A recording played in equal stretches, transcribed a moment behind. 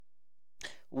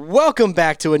Welcome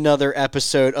back to another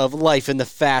episode of Life in the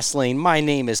Fast Lane. My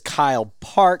name is Kyle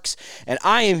Parks, and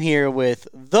I am here with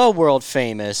the world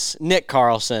famous Nick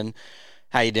Carlson.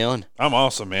 How you doing? I'm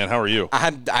awesome, man. How are you?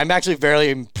 I'm actually very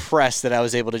impressed that I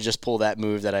was able to just pull that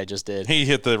move that I just did. He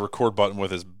hit the record button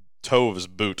with his toe of his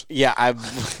boot. Yeah, I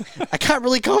got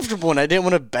really comfortable, and I didn't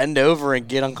want to bend over and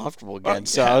get uncomfortable again.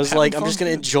 So I was like, I'm just going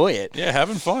to enjoy it. Yeah,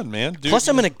 having fun, man. Dude, Plus,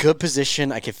 I'm in a good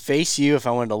position. I can face you. If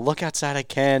I wanted to look outside, I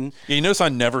can. Yeah, you notice I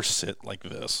never sit like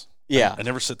this. Yeah. I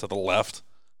never sit to the left.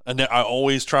 I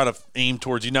always try to aim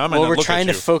towards you. Now, well, we're trying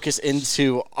to focus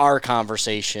into our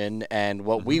conversation and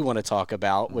what we want to talk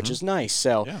about, which is nice.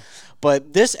 So,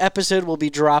 but this episode will be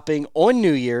dropping on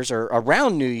New Year's or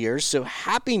around New Year's. So,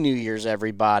 Happy New Year's,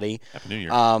 everybody! Happy New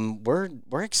Year.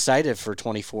 We're excited for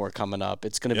 24 coming up.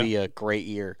 It's going to be a great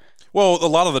year. Well, a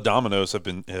lot of the dominoes have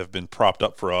been propped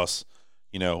up for us,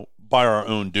 by our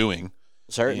own doing.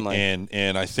 Certainly.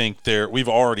 And I think we've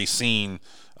already seen.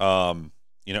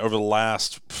 Over the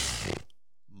last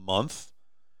month,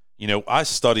 I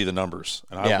study the numbers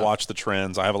and I watch the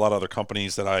trends. I have a lot of other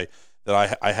companies that I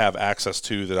have access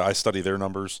to that I study their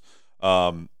numbers.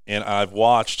 And I've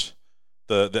watched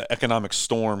the economic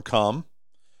storm come.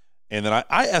 And then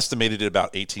I estimated it about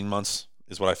 18 months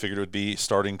is what I figured it would be,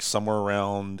 starting somewhere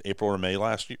around April or May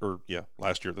last year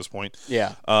at this point.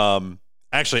 Yeah.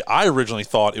 Actually, I originally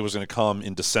thought it was going to come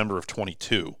in December of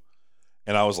 22.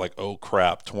 And I was like, oh,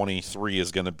 crap, 23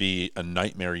 is going to be a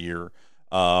nightmare year.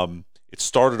 It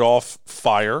started off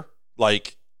fire,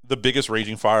 like the biggest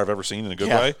raging fire I've ever seen in a good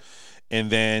way. And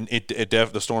then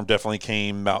the storm definitely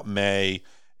came about May.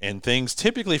 And things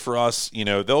typically for us,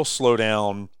 they'll slow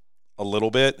down a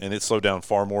little bit. And it slowed down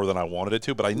far more than I wanted it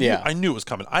to. But I knew it was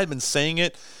coming. I had been saying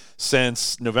it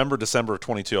since November, December of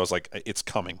 22. I was like, it's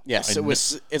coming. Yes,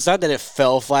 it's not that it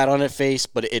fell flat on its face,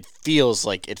 but it feels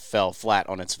like it fell flat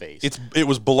on its face. It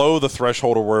was below the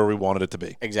threshold of where we wanted it to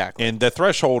be. Exactly. And the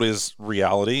threshold is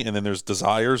reality, and then there's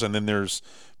desires, and then there's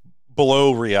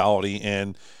below reality.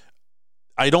 And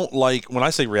I don't like, when I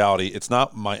say reality, it's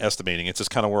not my estimating. It's just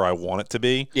kind of where I want it to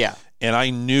be. Yeah. And I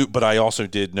knew, but I also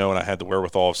did know, and I had the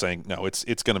wherewithal of saying, no,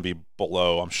 it's going to be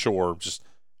below, I'm sure, just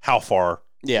how far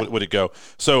would it go?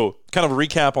 So kind of a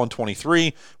recap on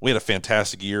 23. We had a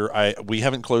fantastic year. We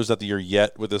haven't closed out the year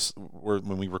yet with this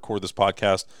when we record this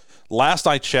podcast. Last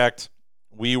I checked,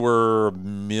 we were $1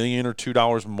 million or $2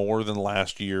 million more than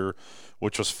last year,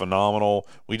 which was phenomenal.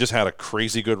 We just had a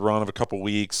crazy good run of a couple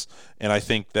weeks. And I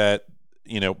think that,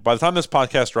 by the time this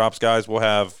podcast drops, guys, we'll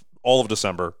have all of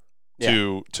December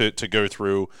to go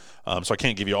through. So I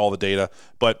can't give you all the data,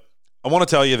 but I want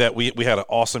to tell you that we had an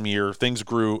awesome year. Things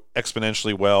grew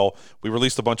exponentially well. We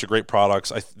released a bunch of great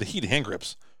products. The heated hand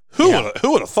grips. Who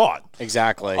would have thought?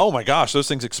 Exactly. Oh my gosh, those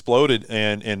things exploded,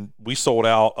 and we sold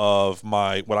out of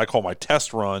what I call my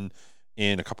test run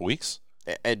in a couple weeks.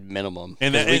 At minimum.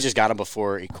 And we just got them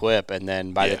before Equip, and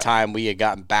then by the time we had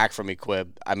gotten back from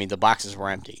Equip, the boxes were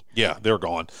empty. Yeah, they were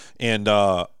gone. And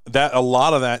that a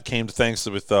lot of that came to thanks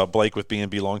with Blake with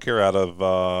B&B Lawn Care out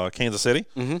of Kansas City.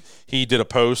 Mm-hmm. He did a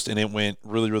post, and it went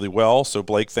really, really well. So,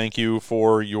 Blake, thank you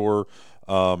for your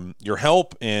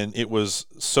help. And it was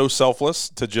so selfless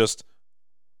to just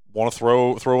want to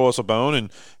throw us a bone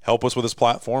and help us with this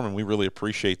platform, and we really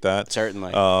appreciate that.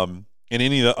 Certainly. And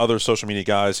any of the other social media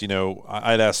guys,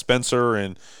 I'd asked Spencer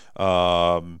and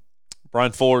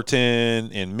Brian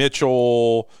Fullerton and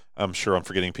Mitchell. I'm sure I'm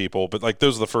forgetting people, but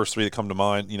those are the first three that come to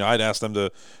mind. I'd asked them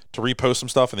to repost some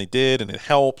stuff, and they did, and it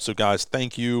helped. So, guys,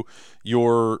 thank you.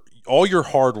 All your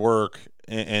hard work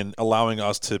and allowing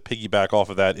us to piggyback off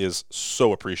of that is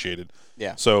so appreciated.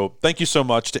 Yeah. So thank you so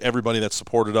much to everybody that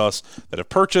supported us, that have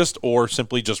purchased or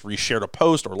simply just reshared a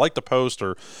post or liked a post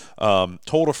or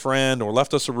told a friend or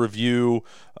left us a review.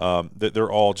 That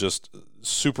they're all just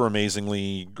super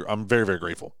amazingly. I'm very, very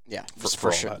grateful. Yeah,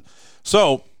 for sure. That.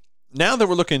 So now that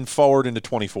we're looking forward into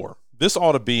 24, this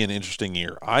ought to be an interesting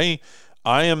year. I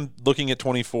am looking at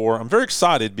 24. I'm very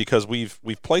excited because we've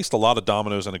placed a lot of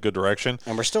dominoes in a good direction,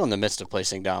 and we're still in the midst of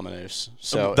placing dominoes.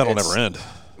 So that'll never end.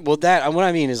 Well, what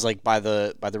I mean is by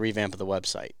the revamp of the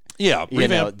website. Yeah,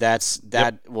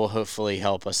 that will hopefully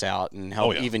help us out and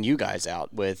help even you guys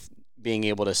out with being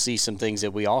able to see some things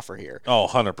that we offer here. Oh,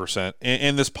 100%.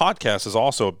 And this podcast is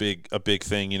also a big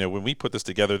thing. When we put this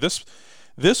together, this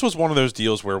was one of those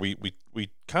deals where we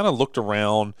kind of looked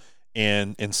around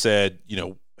and said,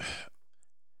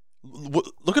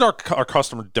 look at our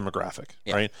customer demographic,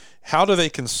 right? How do they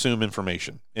consume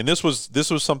information? And this was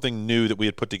something new that we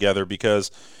had put together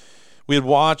because we had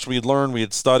watched, we had learned, we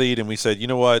had studied, and we said, you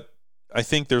know what? I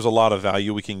think there's a lot of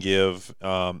value we can give,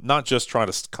 not just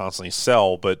trying to constantly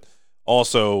sell, but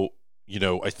also,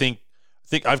 I think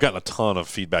think I've gotten a ton of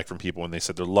feedback from people when they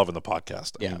said they're loving the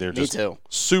podcast. I mean, they're just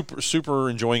super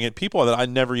enjoying it. People that I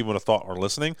never even would have thought are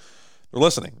listening, they're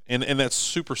listening, and that's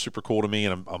super cool to me,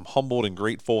 and I'm humbled and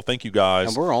grateful. Thank you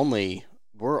guys. And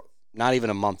we're not even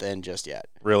a month in just yet.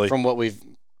 Really? From what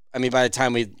I mean, by the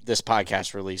time this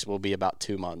podcast release, will be about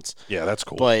 2 months. Yeah, that's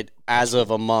cool. But as of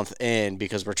a month in,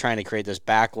 because we're trying to create this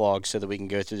backlog so that we can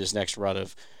go through this next run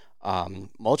of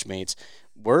Mulchmates,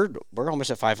 we're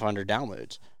almost at 500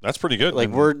 downloads. That's pretty good. Like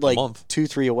we're like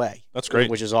 2-3 away. That's great.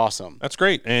 Which is awesome. That's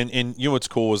great. And you know what's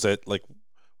cool is that like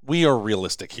we are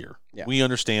realistic here. Yeah. We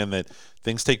understand that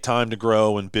things take time to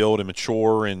grow and build and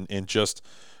mature and just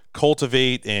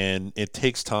cultivate, and it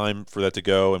takes time for that to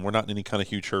go, and we're not in any kind of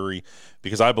huge hurry,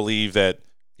 because I believe that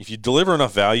if you deliver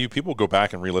enough value, people will go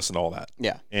back and re-listen to all that.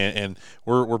 Yeah. And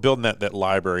we're building that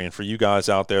library. And for you guys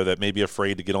out there that may be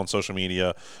afraid to get on social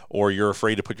media, or you're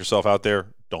afraid to put yourself out there,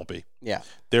 don't be. Yeah.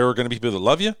 There are going to be people that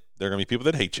love you. There are going to be people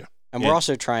that hate you. And we're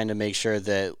also trying to make sure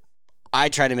that I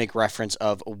try to make reference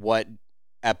of what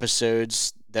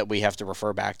episodes that we have to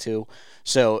refer back to.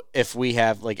 So if we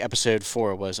have, like, episode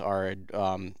 4 was our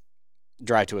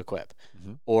Drive to Equip,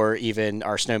 or even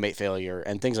our snowmate failure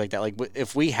and things like that. Like,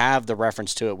 if we have the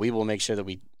reference to it, we will make sure that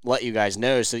we let you guys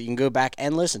know so that you can go back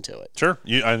and listen to it. Sure.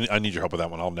 I need your help with that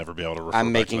one. I'll never be able to refer I'm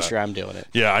back making to that. sure I'm doing it.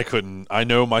 Yeah, I couldn't. I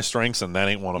know my strengths, and that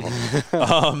ain't one of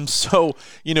them. So,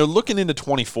 looking into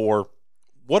 24,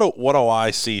 what do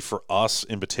I see for us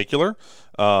in particular?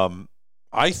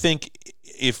 I think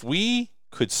if we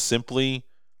could simply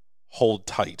hold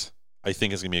tight, I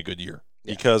think it's going to be a good year.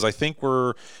 Yeah. Because I think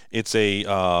it's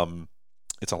an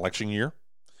election year.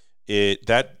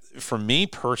 For me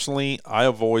personally, I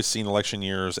have always seen election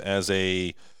years as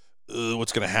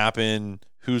what's going to happen,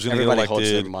 who's going to get elected. Everybody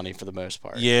holds their money for the most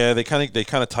part. Yeah, they kind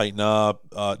of tighten up.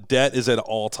 Debt is at an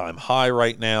all-time high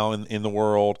right now in the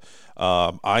world.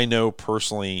 I know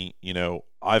personally,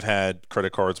 I've had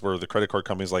credit cards where the credit card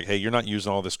company's like, hey, you're not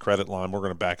using all this credit line, we're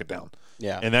going to back it down.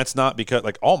 Yeah. And that's not because,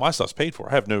 like, all my stuff's paid for.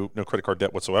 I have no credit card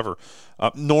debt whatsoever.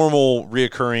 Normal,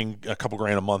 reoccurring, a couple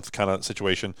grand a month kind of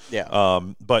situation. Yeah.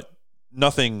 But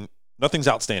nothing's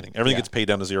outstanding. Everything gets paid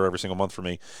down to zero every single month for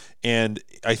me. And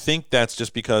I think that's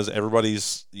just because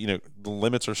everybody's, the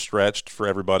limits are stretched for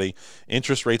everybody.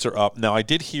 Interest rates are up. Now, I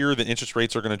did hear that interest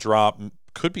rates are going to drop,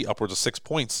 could be upwards of 6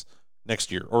 points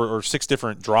next year, or 6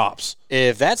 different drops.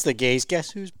 If that's the case, guess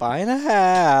who's buying a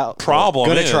house? Problem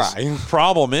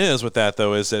is with that,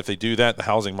 though, is that if they do that, the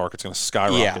housing market's going to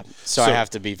skyrocket. Yeah, so I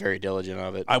have to be very diligent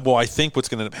of it. I think what's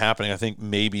going to end up happening, I think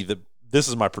maybe this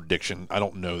is my prediction. I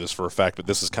don't know this for a fact, but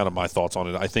this is kind of my thoughts on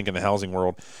it. I think in the housing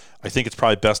world, I think it's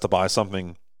probably best to buy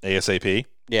something ASAP.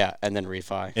 Yeah, and then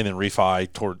refi. And then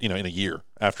refi toward, in a year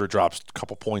after it drops a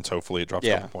couple points. Hopefully it drops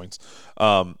a couple points.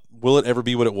 Will it ever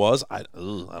be what it was? I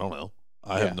don't know.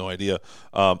 I have no idea.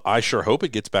 I sure hope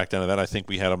it gets back down to that. I think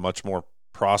we had a much more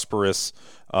prosperous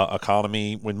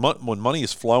economy. When money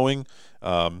is flowing,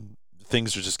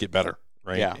 things just get better,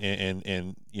 right? Yeah.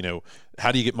 And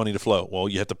how do you get money to flow? Well,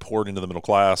 you have to pour it into the middle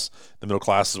class. The middle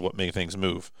class is what makes things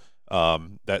move.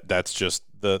 That's just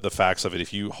the facts of it.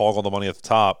 If you hog all the money at the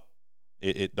top,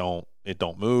 it don't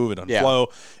move, it doesn't flow.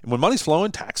 And when money's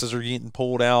flowing, taxes are getting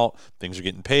pulled out, things are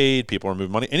getting paid, people are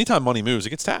moving money. Anytime money moves, it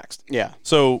gets taxed. Yeah.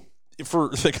 So for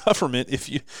the government,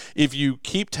 if you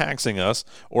keep taxing us,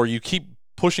 or you keep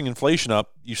pushing inflation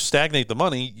up, you stagnate the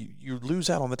money, you lose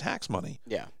out on the tax money.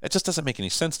 Yeah. It just doesn't make any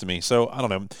sense to me. So I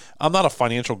don't know. I'm not a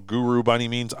financial guru by any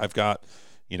means. I've got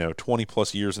 20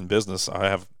 plus years in business. I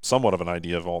have somewhat of an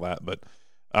idea of all that, but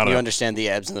I don't know. You understand the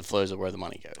ebbs and the flows of where the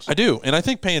money goes. I do. And I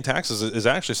think paying taxes is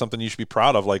actually something you should be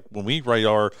proud of. Like when we write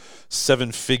our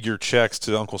 7-figure checks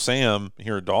to Uncle Sam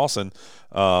here at Dawson,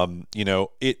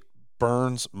 it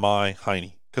burns my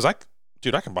hiney. Because I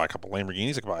can buy a couple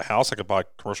Lamborghinis, I could buy a house, I could buy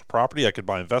commercial property, I could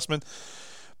buy investment.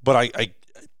 But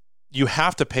you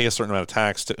have to pay a certain amount of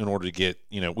tax in order to get,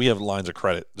 we have lines of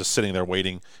credit just sitting there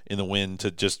waiting in the wind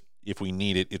to just, if we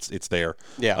need it, it's there.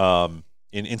 Yeah.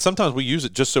 And sometimes we use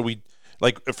it just so we,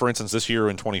 like, for instance, this year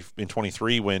in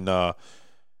 23, when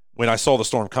I saw the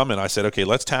storm coming, I said, okay,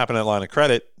 let's tap in that line of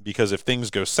credit, because if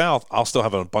things go south, I'll still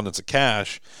have an abundance of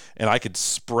cash, and I could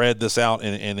spread this out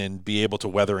and then be able to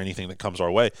weather anything that comes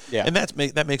our way. Yeah. And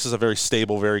that makes us a very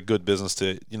stable, very good business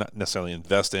to not necessarily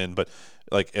invest in, but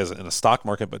like in a stock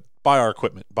market, but buy our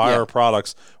equipment, buy our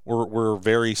products. We're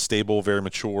very stable, very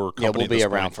mature company. Yeah, we'll be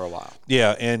around for a while.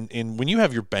 Yeah, and when you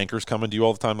have your bankers coming to you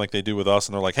all the time like they do with us,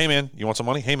 and they're like, hey, man, you want some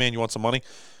money? Hey, man, you want some money?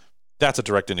 That's a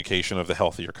direct indication of the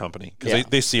health of your company, because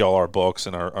they see all our books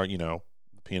and our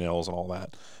P&Ls and all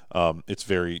that. It's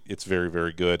very,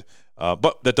 very good.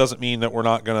 But that doesn't mean that we're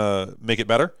not going to make it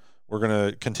better. We're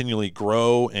going to continually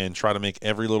grow and try to make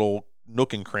every little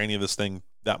nook and cranny of this thing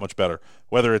that much better.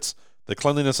 Whether it's the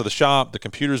cleanliness of the shop, the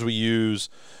computers we use,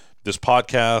 this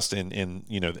podcast, and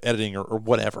the editing or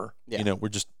whatever. Yeah. We're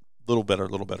just a little better.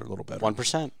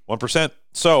 1%. 1%.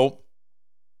 So,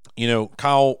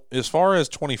 Kyle, as far as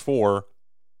 24,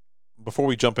 before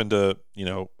we jump into,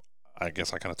 I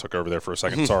guess I kind of took over there for a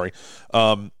second. Sorry.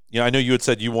 I know you had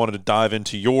said you wanted to dive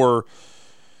into your,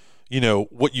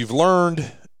 what you've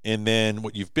learned, and then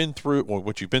what you've been through,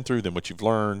 then what you've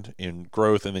learned in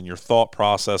growth, and then your thought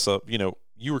process of,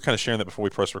 you were kind of sharing that before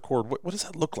we press record. What does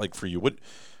that look like for you? What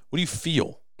do you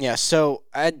feel? Yeah, so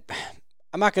I'm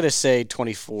not going to say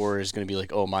 24 is going to be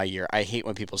like, oh, my year. I hate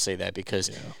when people say that because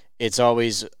it's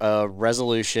always a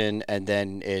resolution and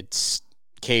then it's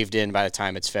caved in by the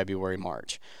time it's February,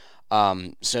 March.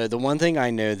 So the one thing I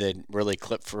know that really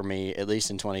clipped for me, at least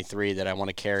in 23, that I want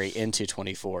to carry into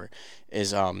 24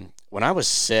 is when I was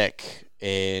sick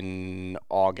in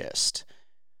August,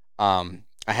 I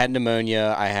had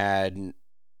pneumonia, I had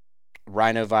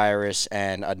rhinovirus,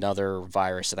 and another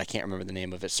virus that I can't remember the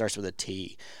name of. It starts with a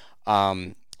T.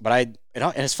 And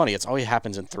it's funny, it's always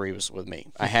happens in 3 with me.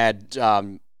 I had,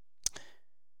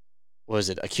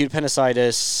 acute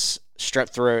appendicitis, strep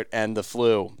throat, and the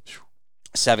flu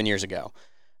 7 years ago,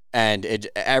 and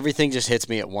everything just hits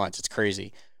me at once. It's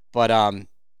crazy, but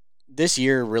this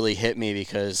year really hit me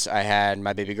because I had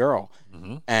my baby girl,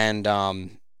 and I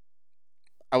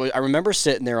remember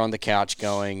sitting there on the couch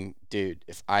going, dude,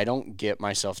 if I don't get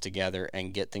myself together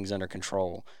and get things under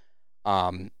control,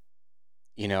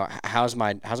 how's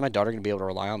my daughter gonna be able to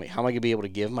rely on me? How am I gonna be able to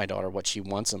give my daughter what she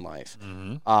wants in life?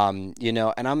 And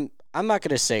I'm not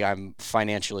gonna say I'm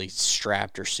financially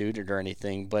strapped or suited or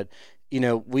anything, but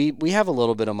we have a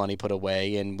little bit of money put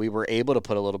away, and we were able to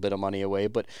put a little bit of money away.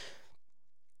 But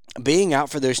being out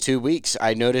for those 2 weeks,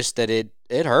 I noticed that it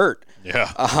hurt.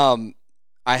 Yeah.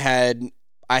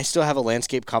 I still have a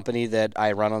landscape company that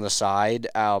I run on the side.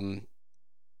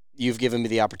 You've given me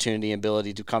the opportunity and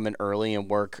ability to come in early and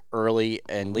work early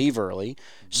and leave early,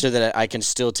 so that I can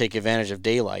still take advantage of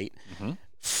daylight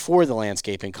for the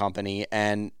landscaping company.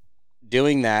 And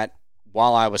doing that,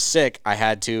 while I was sick, I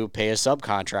had to pay a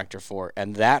subcontractor for it,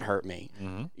 and that hurt me.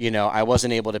 I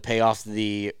wasn't able to pay off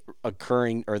the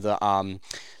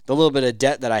little bit of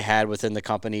debt that I had within the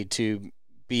company to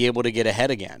be able to get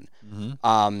ahead again.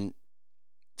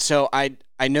 So I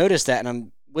noticed that,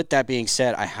 and with that being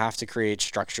said, I have to create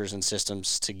structures and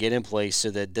systems to get in place so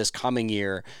that this coming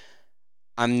year,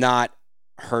 I'm not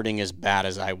hurting as bad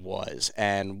as I was.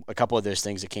 And a couple of those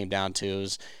things it came down to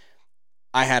is,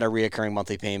 I had a reoccurring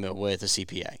monthly payment with a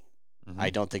CPA.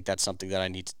 I don't think that's something that I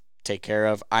need to take care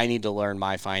of. I need to learn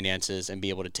my finances and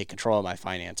be able to take control of my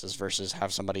finances versus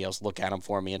have somebody else look at them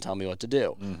for me and tell me what to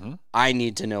do. I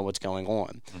need to know what's going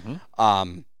on.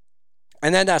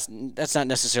 And then that's not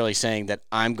necessarily saying that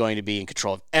I'm going to be in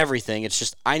control of everything. It's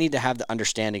just I need to have the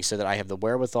understanding so that I have the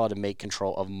wherewithal to make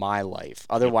control of my life.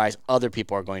 Otherwise, other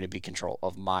people are going to be in control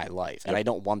of my life, and I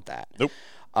don't want that. Nope.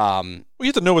 You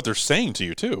have to know what they're saying to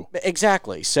you too.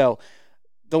 Exactly. So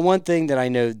the one thing that I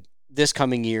know this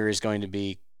coming year is going to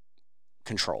be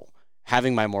control,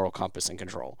 having my moral compass in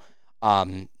control.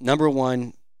 Number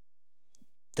one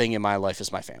thing in my life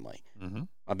is my family.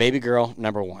 My baby girl,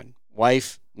 number one.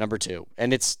 Wife, number two.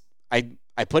 And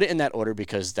I put it in that order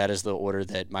because that is the order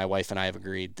that my wife and I have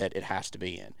agreed that it has to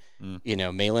be in.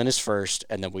 Maylin is first,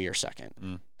 and then we are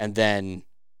second. And then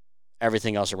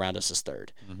everything else around us is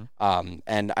third.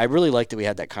 And I really like that we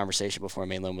had that conversation before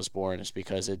Maylin was born, is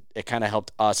because it kind of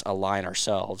helped us align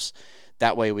ourselves.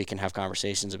 That way we can have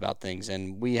conversations about things.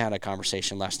 And we had a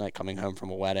conversation last night coming home from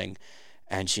a wedding,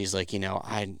 and she's like,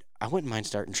 I wouldn't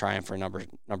mind trying for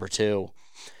number two.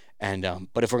 And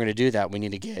but if we're going to do that, we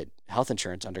need to get health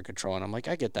insurance under control. And I'm like,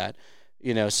 I get that.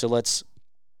 So let's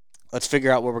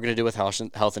figure out what we're going to do with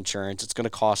health insurance. It's going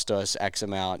to cost us X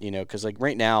amount, because like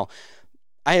right now,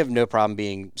 I have no problem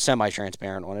being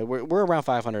semi-transparent on it. We're around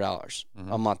 $500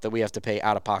 a month that we have to pay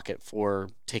out of pocket for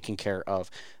taking care of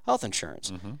health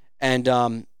insurance.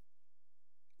 And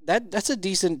that's a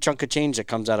decent chunk of change that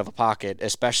comes out of a pocket,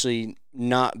 especially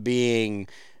not being,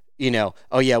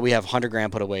 oh yeah, we have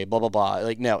 $100,000 put away, blah, blah, blah.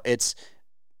 Like, no,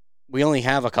 we only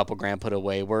have a couple grand put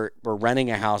away. We're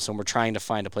renting a house and we're trying to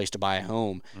find a place to buy a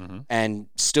home and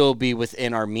still be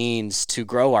within our means to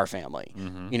grow our family.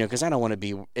 Because I don't want to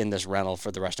be in this rental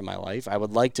for the rest of my life. I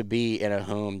would like to be in a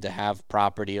home to have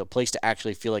property, a place to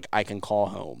actually feel like I can call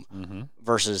home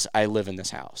versus I live in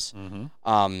this house.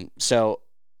 So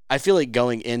I feel like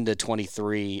going into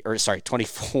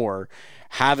 24,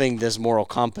 having this moral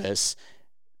compass,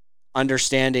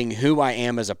 understanding who I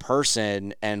am as a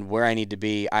person and where I need to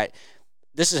be.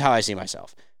 This is how I see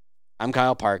myself. I'm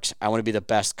Kyle Parks. I want to be the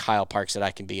best Kyle Parks that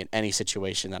I can be in any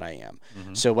situation that I am.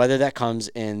 Mm-hmm. So whether that comes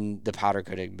in the powder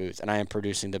coating booth and I am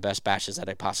producing the best batches that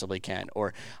I possibly can,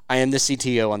 or I am the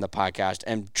CTO on the podcast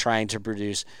and trying to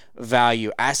produce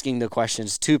value, asking the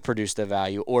questions to produce the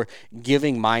value, or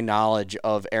giving my knowledge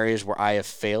of areas where I have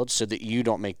failed so that you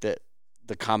don't make the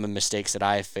common mistakes that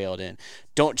I have failed in.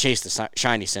 Don't chase the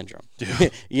shiny syndrome.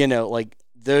 Yeah. Like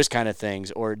those kind of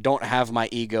things, or don't have my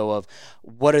ego of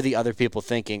what are the other people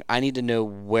thinking. I need to know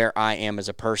where I am as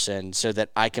a person so that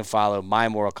I can follow my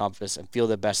moral compass and feel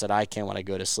the best that I can when I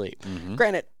go to sleep. Mm-hmm.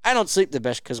 Granted, I don't sleep the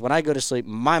best because when I go to sleep,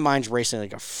 my mind's racing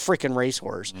like a freaking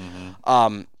racehorse.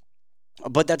 Mm-hmm.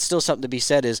 But that's still something to be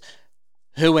said is,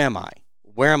 who am I?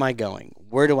 Where am I going?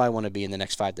 Where do I want to be in the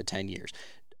next 5 to 10 years?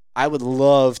 I would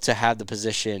love to have the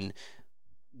position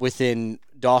within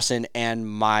Dawson and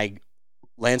my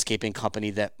landscaping company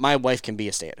that my wife can be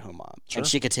a stay-at-home mom. Sure. And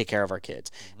she can take care of our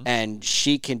kids. Mm-hmm. And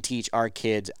she can teach our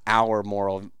kids our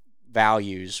moral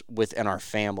values within our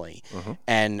family, mm-hmm.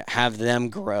 and have them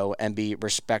grow and be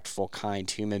respectful, kind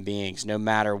human beings no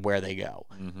matter where they go.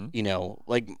 Mm-hmm.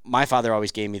 Like my father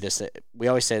always gave me this, we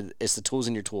always said it's the tools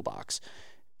in your toolbox.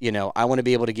 I want to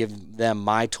be able to give them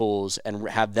my tools and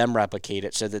have them replicate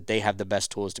it so that they have the best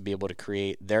tools to be able to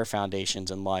create their foundations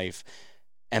in life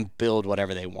and build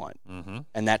whatever they want. Mm-hmm.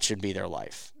 And that should be their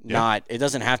life. Yep. It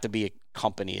doesn't have to be a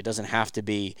company. It doesn't have to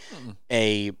be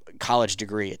a college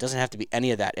degree. It doesn't have to be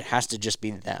any of that. It has to just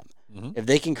be them. Mm-hmm. If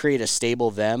they can create a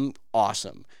stable them,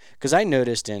 awesome. Because I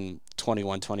noticed in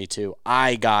 21, 22,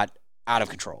 I got out of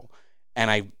control. And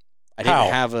I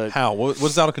didn't have a... How? What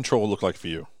does out of control look like for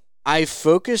you? I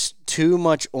focused too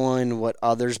much on what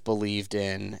others believed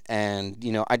in, and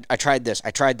I tried this,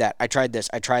 I tried that, I tried this,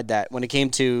 I tried that. When it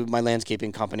came to my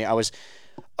landscaping company, I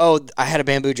had a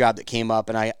bamboo job that came up,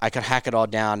 and I could hack it all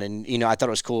down, and I thought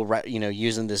it was cool,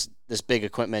 using this big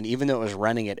equipment, even though it was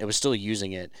renting it, it was still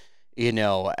using it,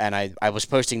 and I was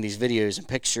posting these videos and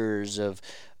pictures of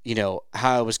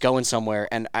how I was going somewhere,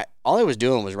 and all I was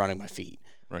doing was running my feet.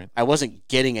 Right. I wasn't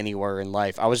getting anywhere in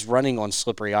life. I was running on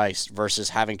slippery ice versus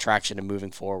having traction and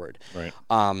moving forward. Right.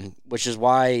 Which is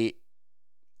why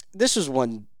this was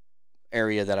one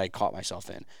area that I caught myself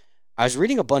in. I was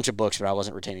reading a bunch of books, but I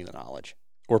wasn't retaining the knowledge.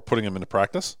 Or putting them into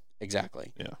practice?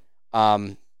 Exactly. Yeah.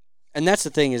 And that's the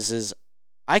thing is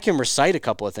I can recite a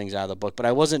couple of things out of the book, but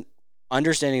I wasn't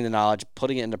understanding the knowledge,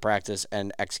 putting it into practice,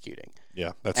 and executing.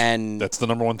 Yeah, that's the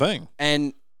number one thing.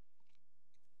 And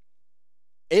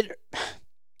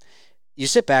you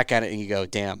sit back at it and you go,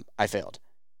 damn, I failed.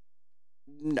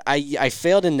 I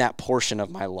failed in that portion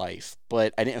of my life,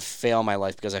 but I didn't fail my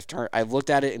life because I've looked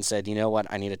at it and said, you know what,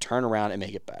 I need to turn around and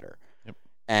make it better. Yep.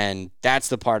 And that's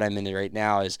the part I'm in right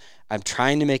now is I'm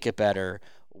trying to make it better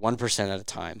 1% at a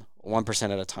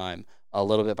time, a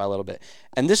little bit by little bit.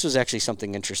 And this was actually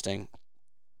something interesting.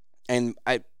 And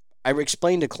I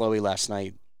explained to Chloe last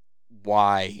night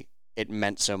why it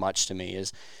meant so much to me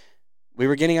is we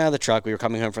were getting out of the truck. We were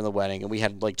coming home from the wedding, and we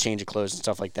had change of clothes and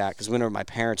stuff like that because we went over to my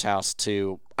parents' house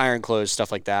to iron clothes,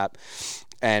 stuff like that.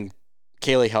 And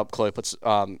Kaylee helped Chloe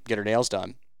get her nails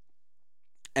done.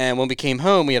 And when we came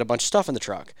home, we had a bunch of stuff in the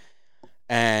truck.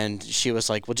 And she was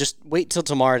like, well, just wait till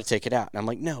tomorrow to take it out. And I'm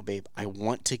like, no, babe, I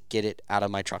want to get it out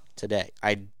of my truck today.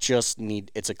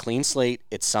 It's a clean slate.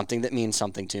 It's something that means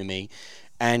something to me.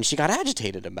 And she got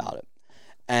agitated about it.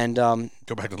 And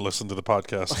go back and listen to the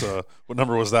podcast. What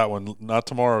number was that one? Not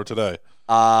tomorrow, today.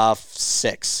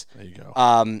 6. There you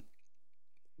go.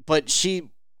 But she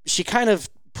kind of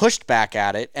pushed back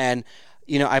at it, and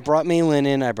I brought Maylin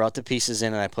in, I brought the pieces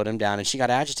in, and I put them down, and she got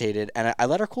agitated, and I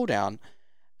let her cool down.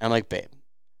 And I'm like, babe,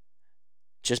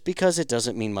 just because it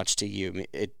doesn't mean much to you,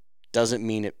 it doesn't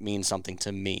mean it means something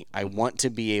to me. I want to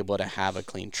be able to have a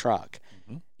clean truck,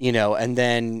 And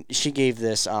then she gave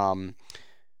this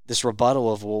this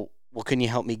rebuttal of, well, can you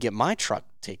help me get my truck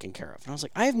taken care of? And I was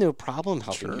like, I have no problem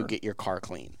helping you get your car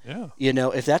clean. Yeah.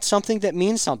 If that's something that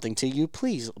means something to you,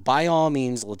 please, by all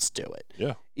means, let's do it.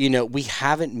 Yeah. We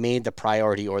haven't made the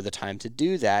priority or the time to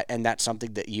do that, and that's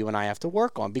something that you and I have to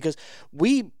work on because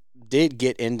we did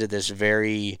get into this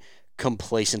very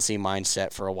complacency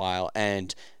mindset for a while,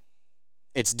 and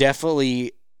it's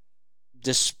definitely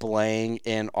displaying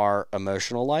in our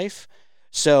emotional life.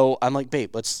 So I'm like,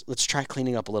 babe, let's try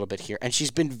cleaning up a little bit here. And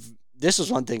this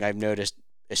is one thing I've noticed,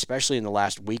 especially in the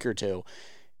last week or two,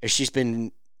 is she's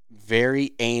been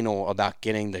very anal about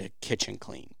getting the kitchen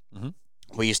clean. Mm-hmm.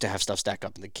 We used to have stuff stacked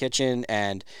up in the kitchen,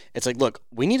 and it's like, look,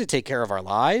 we need to take care of our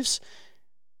lives,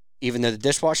 even though the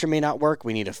dishwasher may not work,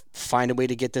 we need to find a way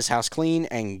to get this house clean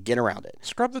and get around it.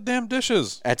 Scrub the damn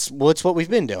dishes. It's what we've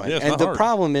been doing. Yeah, and the hard.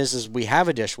 problem is we have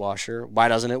a dishwasher. Why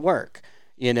doesn't it work?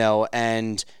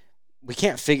 And we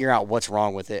can't figure out what's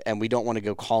wrong with it, and we don't want to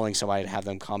go calling somebody to have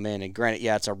them come in. And granted,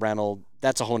 yeah, it's a rental.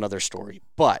 That's a whole nother story.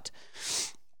 But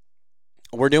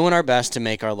we're doing our best to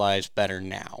make our lives better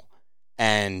now.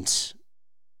 And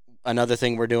another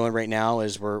thing we're doing right now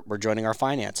is we're joining our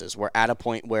finances. We're at a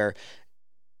point where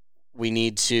we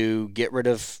need to get rid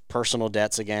of personal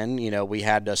debts again. We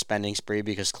had a spending spree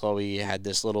because Chloe had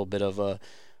this little bit of a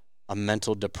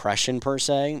mental depression per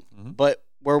se, but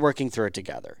we're working through it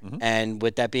together. And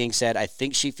with that being said, I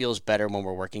think she feels better when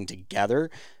we're working together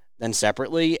than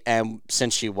separately. And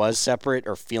since she was separate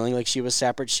or feeling like she was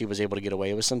separate, she was able to get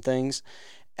away with some things.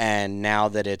 And now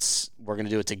that we're going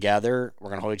to do it together, we're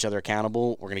going to hold each other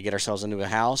accountable. We're going to get ourselves into a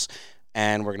house.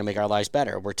 And we're going to make our lives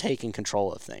better. We're taking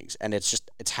control of things. And it's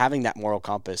having that moral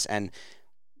compass and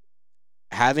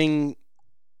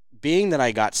being that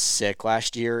I got sick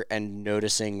last year and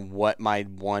noticing what my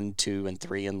 1, 2, and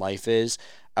 3 in life is,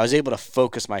 I was able to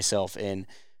focus myself in,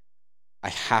 I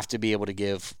have to be able to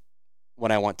give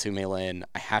when I want to Maylin.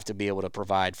 I have to be able to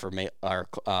provide for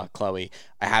Chloe.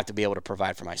 I have to be able to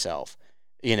provide for myself.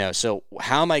 So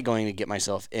how am I going to get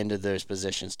myself into those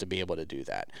positions to be able to do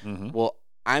that? Well,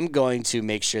 I'm going to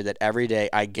make sure that every day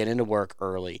I get into work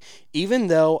early, even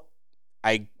though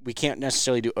we can't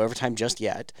necessarily do overtime just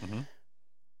yet.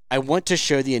 I want to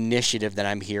show the initiative that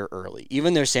I'm here early.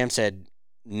 Even though Sam said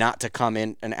not to come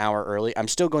in an hour early, I'm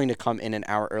still going to come in an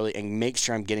hour early and make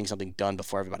sure I'm getting something done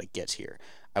before everybody gets here.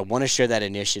 I want to show that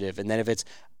initiative. And then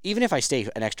even if I stay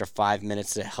an extra 5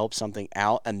 minutes to help something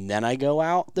out and then I go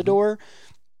out the door,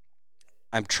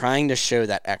 I'm trying to show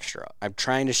that extra. I'm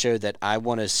trying to show that I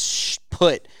want to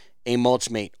put a mulch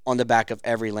mate on the back of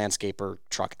every landscaper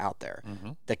truck out there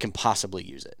that can possibly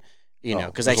use it.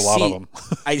 Because I see a lot of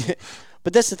them.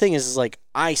 But that's the thing is like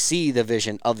I see the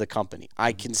vision of the company.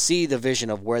 I can see the vision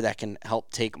of where that can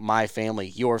help take my family,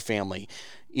 your family,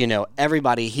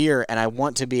 everybody here, and I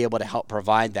want to be able to help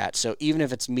provide that. So even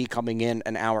if it's me coming in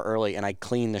an hour early and I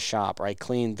clean the shop or I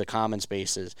clean the common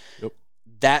spaces,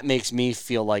 that makes me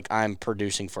feel like I'm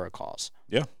producing for a cause.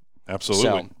 Yeah,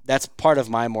 absolutely. So that's part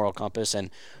of my moral compass. And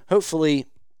hopefully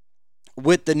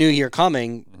with the new year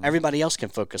coming, everybody else can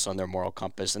focus on their moral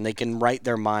compass and they can right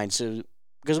their mind. So,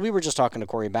 because we were just talking to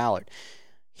Corey Ballard.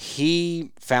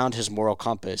 He found his moral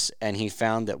compass and he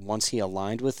found that once he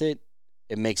aligned with it,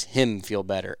 it makes him feel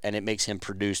better and it makes him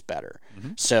produce better.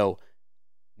 So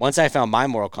once I found my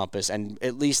moral compass, and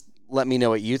at least let me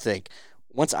know what you think,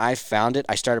 once I found it,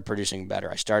 I started producing better.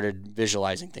 I started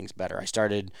visualizing things better. I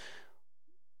started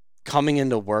coming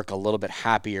into work a little bit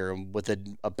happier with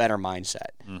a better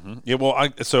mindset. Yeah, well,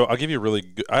 I'll give you a really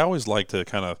good, I always like to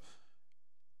kind of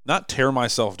not tear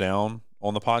myself down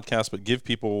on the podcast, but give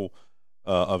people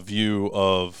a view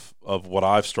of what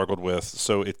I've struggled with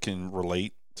so it can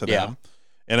relate to them.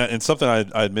 And something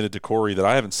I admitted to Corey that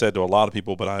I haven't said to a lot of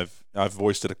people, but I've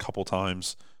voiced it a couple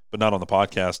times, but not on the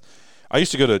podcast. I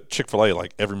used to go to Chick-fil-A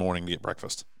like every morning to get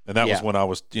breakfast. And that was when I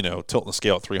was, tilting the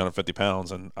scale at 350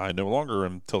 pounds. And I no longer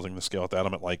am tilting the scale at that.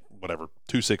 I'm at like,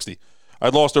 260.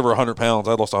 I'd lost over 100 pounds.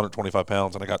 I'd lost 125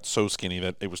 pounds. And I got so skinny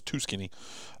that it was too skinny.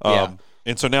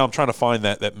 And so now I'm trying to find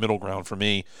that middle ground for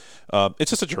me.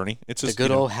 It's just a journey. It's just the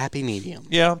good old happy medium.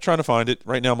 Yeah, I'm trying to find it.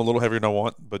 Right now I'm a little heavier than I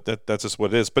want, but that's just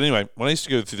what it is. But anyway, when I used to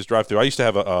go through this drive-thru, I used to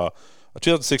have a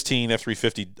 2016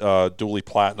 F350 dually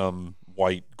platinum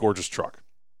white gorgeous truck.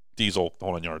 Diesel, the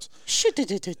whole 9 yards.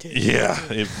 Yeah,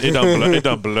 it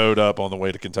done blowed up on the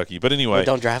way to Kentucky. But anyway, well,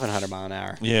 don't drive at 100 mile an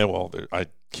hour. Yeah, well, I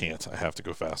can't. I have to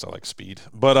go fast. I like speed.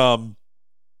 But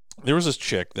there was this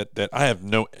chick that I have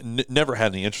never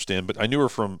had any interest in, but I knew her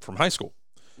from high school.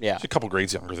 Yeah, she's a couple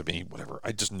grades younger than me. Whatever.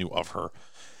 I just knew of her,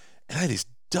 and I had these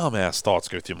dumbass thoughts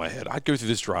go through my head. I'd go through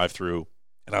this drive-through,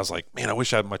 and I was like, man, I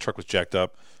wish my truck was jacked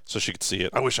up so she could see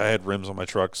it. I wish I had rims on my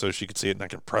truck so she could see it and I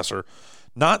could press her.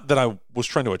 Not that I was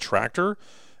trying to attract her.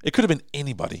 It could have been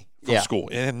anybody from school.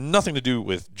 It had nothing to do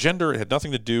with gender. It had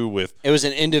nothing to do with... It was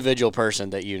an individual person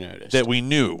that you noticed. That we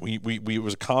knew. It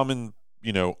was a common,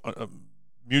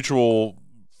 mutual,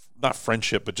 not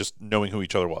friendship, but just knowing who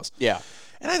each other was. Yeah.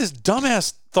 And I had this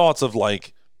dumbass thoughts of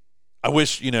like, I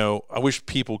wish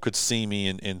people could see me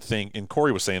and think, and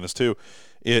Corey was saying this too,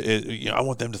 I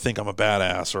want them to think I'm a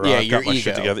badass or I've got my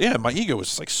shit together. Yeah, my ego was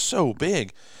just like so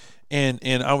big. And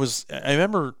I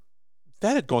remember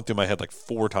that had gone through my head like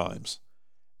 4 times.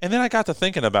 And then I got to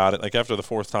thinking about it like after the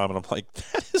 4th time, and I'm like,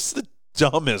 that is the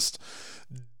dumbest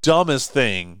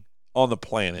thing on the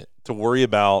planet to worry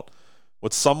about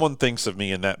what someone thinks of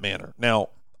me in that manner. Now,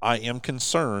 I am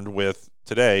concerned with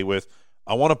today with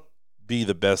I want to be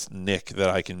the best Nick that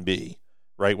I can be,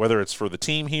 right? Whether it's for the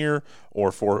team here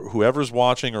or for whoever's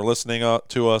watching or listening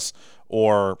to us,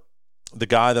 or the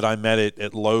guy that I met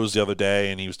at Lowe's the other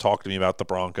day and he was talking to me about the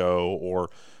Bronco, or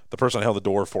the person I held the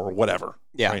door for, or whatever.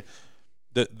 Yeah. Right?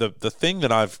 The thing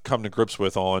that I've come to grips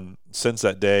with on since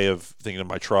that day of thinking of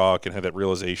my truck and had that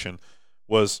realization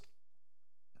was,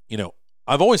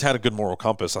 I've always had a good moral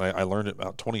compass. And I learned it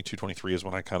about 22, 23 is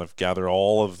when I kind of gathered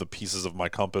all of the pieces of my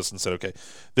compass and said, okay,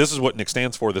 this is what Nick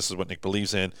stands for. This is what Nick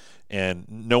believes in. And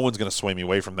no one's going to sway me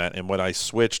away from that. And when I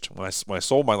switched, when I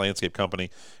sold my landscape company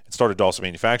and started Dawson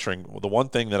Manufacturing, the one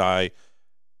thing that I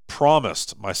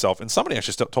promised myself, and somebody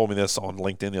actually told me this on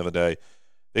LinkedIn the other day,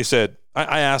 they said,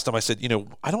 I asked them, I said,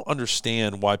 I don't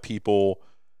understand why people,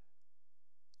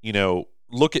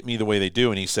 look at me the way they do.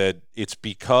 And he said, it's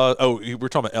because, we're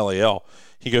talking about LAL.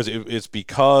 He goes, it's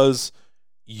because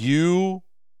you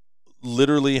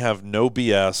literally have no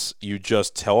BS. You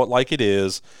just tell it like it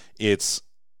is.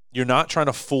 You're not trying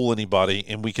to fool anybody.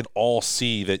 And we can all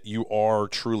see that you are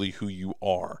truly who you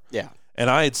are. Yeah. And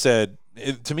I had said,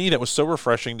 to me, that was so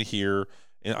refreshing to hear.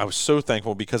 And I was so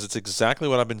thankful because it's exactly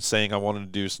what I've been saying I wanted to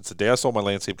do since the day I sold my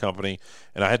landscape company.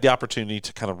 And I had the opportunity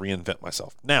to kind of reinvent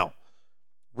myself. Now,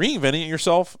 reinventing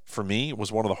yourself, for me,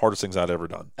 was one of the hardest things I'd ever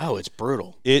done. Oh, it's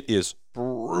brutal. It is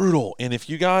brutal. And if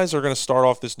you guys are going to start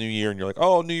off this new year and you're like,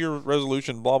 oh, New Year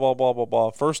resolution, blah, blah, blah, blah,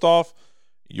 blah. First off,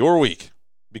 you're weak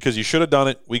because you should have done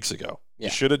it weeks ago. Yeah.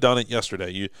 You should have done it yesterday.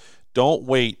 You don't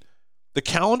wait. The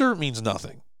calendar means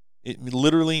nothing. It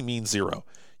literally means zero.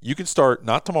 You can start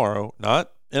not tomorrow,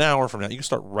 not an hour from now. You can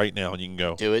start right now and you can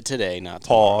go. Do it today, not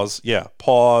tomorrow. Pause. Yeah,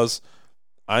 pause.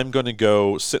 I'm going to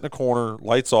go sit in a corner,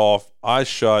 lights off, eyes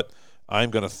shut.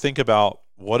 I'm going to think about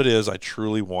what it is I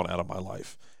truly want out of my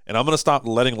life. And I'm going to stop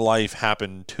letting life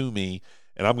happen to me,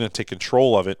 and I'm going to take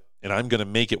control of it, and I'm going to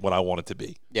make it what I want it to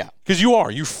be. Yeah. Because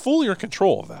you fully are in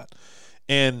control of that.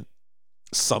 And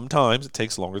sometimes it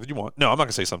takes longer than you want. No, I'm not going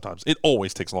to say sometimes. It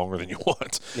always takes longer than you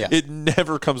want. Yeah. It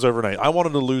never comes overnight. I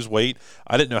wanted to lose weight.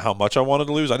 I didn't know how much I wanted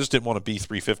to lose. I just didn't want to be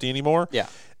 350 anymore. Yeah.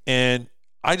 And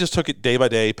I just took it day by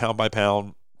day, pound by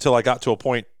pound, till I got to a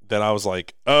point that I was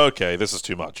like, okay, this is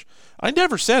too much. I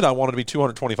never said I wanted to be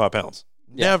 225 pounds.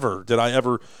 Yeah. Never did I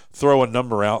ever throw a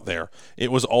number out there.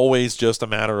 It was always just a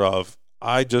matter of,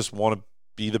 I just want to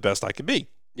be the best I can be.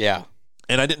 Yeah.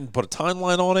 And I didn't put a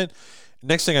timeline on it.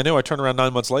 Next thing I knew, I turned around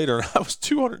 9 months later and I was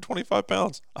 225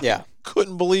 pounds. Yeah. I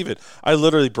couldn't believe it. I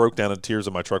literally broke down in tears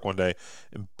in my truck one day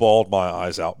and bawled my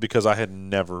eyes out because I had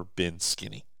never been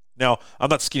skinny. Now, I'm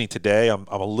not skinny today. I'm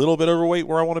a little bit overweight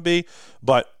where I want to be,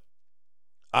 but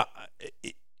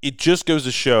it just goes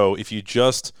to show, if you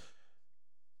just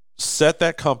set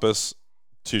that compass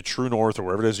to true north or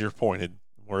wherever it is you're pointed,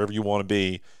 wherever you want to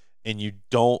be, and you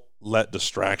don't let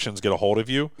distractions get a hold of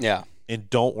you. Yeah. And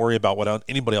don't worry about what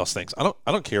anybody else thinks. I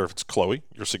don't care if it's Chloe,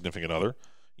 your significant other,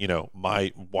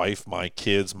 my wife, my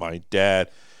kids, my dad.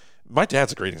 My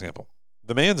dad's a great example.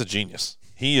 The man's a genius.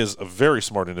 He is a very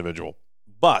smart individual,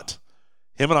 but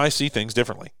him and I see things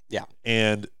differently. Yeah.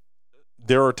 And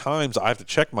there are times I have to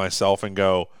check myself and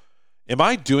go, am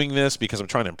I doing this because I'm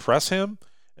trying to impress him?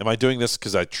 Am I doing this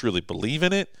because I truly believe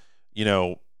in it?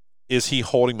 Is he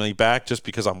holding me back just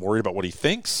because I'm worried about what he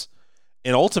thinks?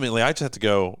 And ultimately, I just have to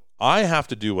go, I have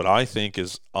to do what I think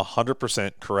is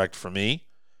 100% correct for me,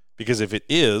 because if it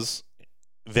is,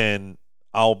 then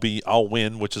I'll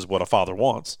win, which is what a father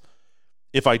wants.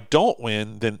 If I don't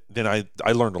win, then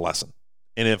I learned a lesson.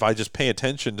 And if I just pay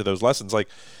attention to those lessons, like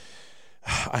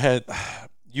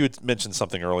you had mentioned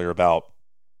something earlier about,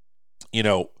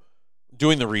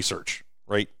 doing the research,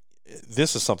 right?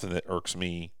 This is something that irks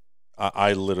me.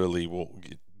 I literally will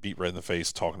get beat red in the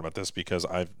face talking about this because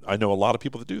I know a lot of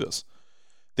people that do this.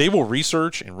 They will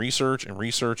research and research and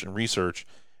research and research,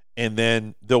 and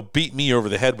then they'll beat me over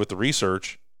the head with the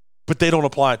research, but they don't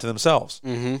apply it to themselves.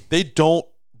 Mm-hmm. They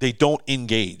don't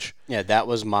engage. Yeah, that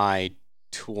was my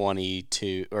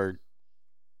 22 or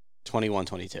 21,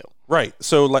 22. Right.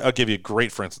 So I'll give you a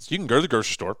great, for instance. You can go to the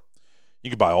grocery store. You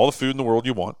can buy all the food in the world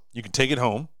you want. You can take it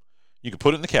home. You can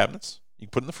put it in the cabinets. You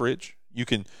can put it in the fridge. You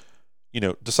can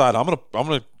decide I'm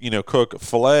gonna cook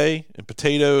filet and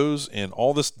potatoes and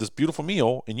all this beautiful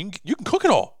meal, and you can cook it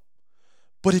all.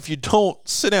 But if you don't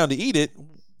sit down to eat it,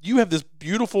 you have this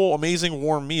beautiful, amazing,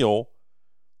 warm meal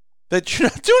that you're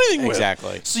not doing anything with.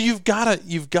 Exactly. So you've gotta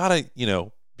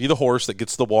be the horse that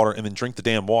gets the water and then drink the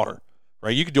damn water,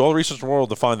 right? You can do all the research in the world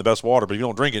to find the best water, but if you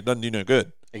don't drink it, it doesn't do no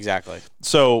good. Exactly.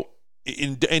 So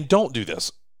and don't do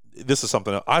this. This is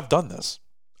something I've done this.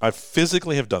 I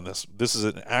physically have done this. This is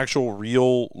an actual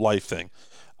real life thing.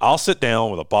 I'll sit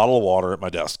down with a bottle of water at my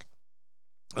desk.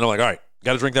 And I'm like, all right,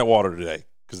 got to drink that water today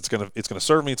because it's gonna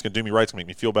serve me. It's gonna do me right. It's gonna make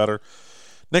me feel better.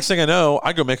 Next thing I know,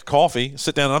 I go make a coffee,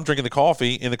 sit down, and I'm drinking the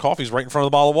coffee, and the coffee's right in front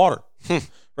of the bottle of water.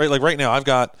 Right, like right now,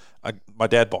 my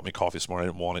dad bought me coffee this morning.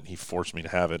 I didn't want it. He forced me to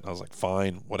have it. I was like,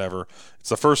 fine, whatever. It's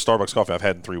the first Starbucks coffee I've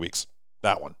had in 3 weeks.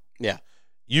 That one. Yeah.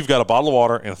 You've got a bottle of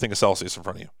water and a thing of Celsius in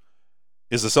front of you.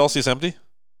 Is the Celsius empty?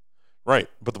 Right,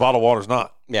 but the bottle of water's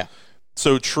not. Yeah.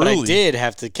 So truly, but I did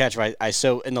have to catch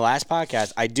so in the last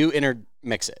podcast, I do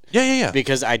intermix it. Yeah.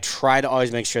 Because I try to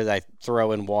always make sure that I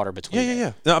throw in water between.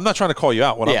 Yeah. No, I'm not trying to call you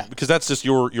out. Because that's just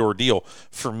your deal.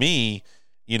 For me,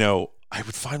 I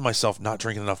would find myself not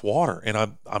drinking enough water, and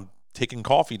I'm taking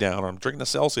coffee down, or I'm drinking a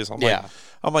Celsius.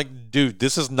 I'm like, dude,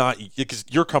 this is not, because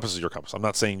your compass is your compass. I'm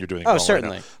not saying you're doing it wrong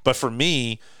certainly. Right now. But for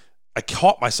me, I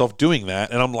caught myself doing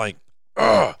that, and I'm like,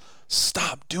 ugh,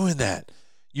 stop doing that.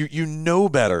 You know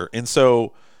better. And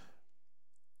so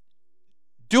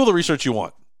do all the research you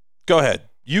want. Go ahead.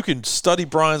 You can study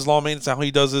Brian's Law Maintenance, how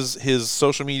he does his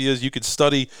social medias. You can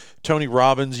study Tony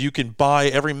Robbins. You can buy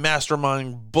every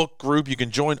mastermind book group. You can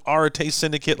join Arete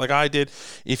Syndicate like I did.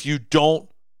 If you don't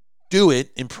do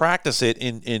it and practice it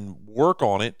and work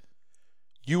on it,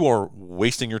 you are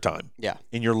wasting your time. Yeah.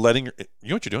 And you're letting you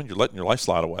know what you're doing? You're letting your life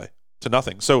slide away to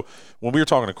nothing. So when we were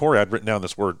talking to Corey, I'd written down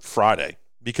this word Friday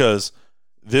because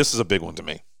this is a big one to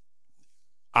me.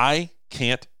 I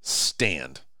can't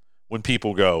stand when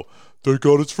people go, thank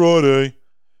God it's Friday.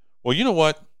 Well, you know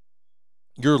what?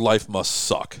 Your life must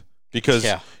suck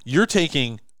because you're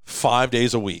taking 5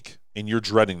 days a week and you're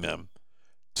dreading them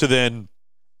to then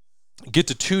get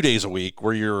to 2 days a week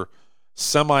where you're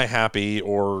semi-happy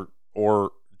or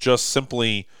just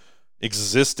simply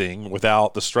existing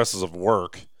without the stresses of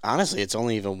work. Honestly, it's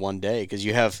only even one day because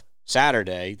you have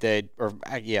Saturday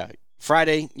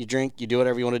Friday, you drink, you do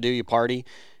whatever you want to do, you party.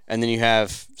 And then you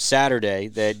have Saturday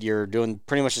that you're doing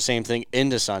pretty much the same thing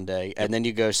into Sunday. And then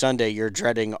you go Sunday, you're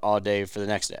dreading all day for the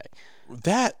next day.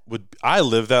 I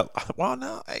live that. Well,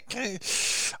 no, I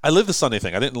can't. I live the Sunday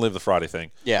thing. I didn't live the Friday thing.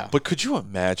 Yeah. But could you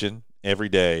imagine every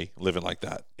day living like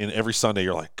that? And every Sunday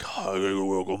you're like, God, I gotta go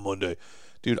work on Monday.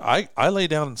 Dude, I lay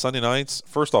down on Sunday nights.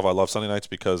 First off, I love Sunday nights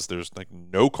because there's like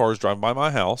no cars driving by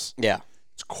my house. Yeah.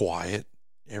 It's quiet.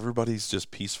 Everybody's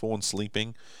just peaceful and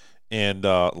sleeping. And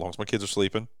as long as my kids are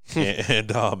sleeping,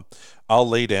 and I'll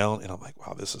lay down and I'm like,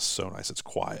 wow, this is so nice. It's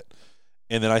quiet.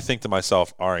 And then I think to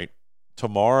myself, all right,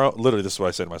 tomorrow, literally this is what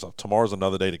I say to myself, tomorrow's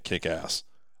another day to kick ass.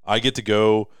 I get to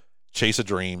go chase a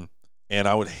dream, and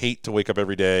I would hate to wake up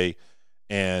every day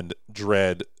and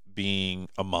dread being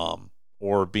a mom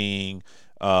or being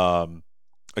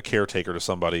a caretaker to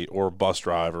somebody or a bus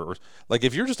driver. Or, like,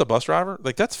 if you're just a bus driver,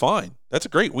 like, that's fine. That's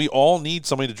great. We all need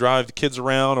somebody to drive the kids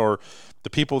around or the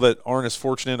people that aren't as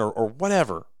fortunate or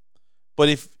whatever. But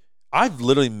if I've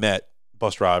literally met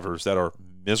bus drivers that are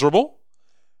miserable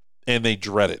and they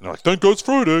dread it. And they're like, thank God it's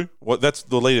Friday. Well, that's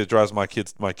the lady that drives my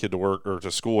kid to work or to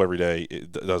school every day.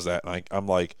 It does that. And I'm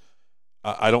like,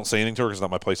 I don't say anything to her because it's not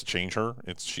my place to change her.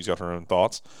 She's got her own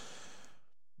thoughts.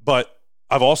 But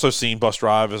I've also seen bus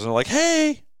drivers and they're like,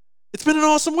 hey, it's been an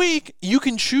awesome week. You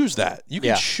can choose that. You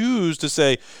can choose to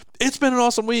say, it's been an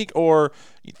awesome week, or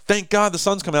thank God the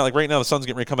sun's coming out. Like right now, the sun's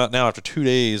getting ready to come out now after 2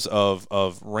 days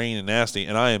of rain and nasty,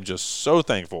 and I am just so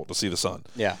thankful to see the sun.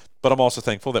 Yeah. But I'm also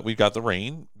thankful that we've got the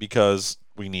rain because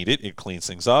we need it. It cleans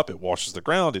things up. It washes the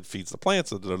ground. It feeds the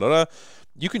plants.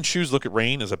 You can choose to look at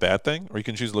rain as a bad thing, or you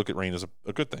can choose to look at rain as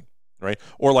a good thing, right?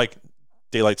 Or like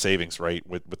daylight savings, right,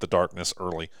 with the darkness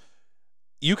early.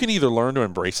 You can either learn to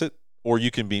embrace it, or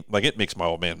you can be like, it makes my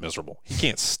old man miserable. He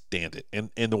can't stand it.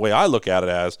 And the way I look at it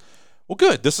as, well,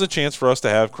 good. This is a chance for us to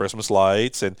have Christmas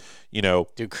lights and,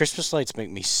 Dude, Christmas lights make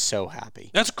me so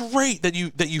happy. That's great that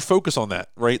you focus on that,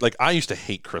 right? Like I used to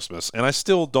hate Christmas and I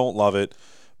still don't love it,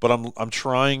 but I'm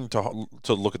trying to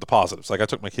look at the positives. Like I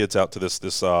took my kids out to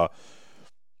this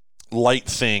light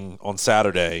thing on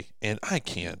Saturday and I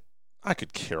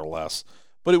could care less.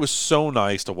 But it was so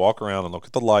nice to walk around and look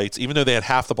at the lights, even though they had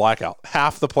half the blackout.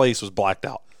 Half the place was blacked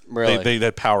out. Really? They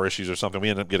had power issues or something. We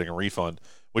ended up getting a refund,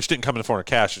 which didn't come in the form of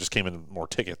cash. It just came in more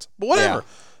tickets. But whatever. Yeah.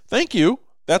 Thank you.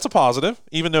 That's a positive.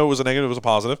 Even though it was a negative, it was a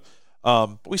positive.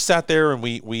 But we sat there and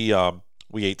we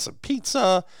ate some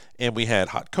pizza and we had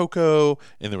hot cocoa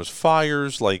and there was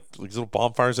fires, like little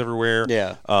bonfires everywhere.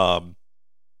 Yeah.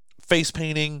 Face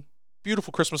painting.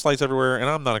 Beautiful Christmas lights everywhere, and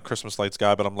I'm not a Christmas lights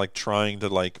guy, but I'm like trying to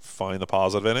like find the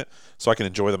positive in it so I can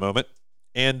enjoy the moment.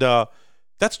 And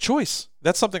that's choice.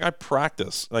 That's something I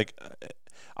practice. Like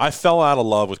I fell out of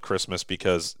love with Christmas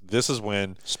because this is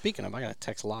when, speaking of, I got to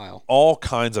text Lyle. All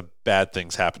kinds of bad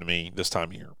things happen to me this time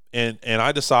of year, and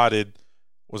I decided,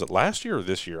 was it last year or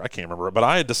this year? I can't remember. But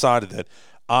I had decided that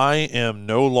I am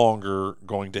no longer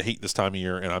going to hate this time of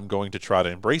year, and I'm going to try to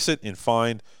embrace it and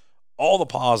find all the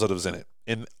positives in it.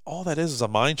 And all that is a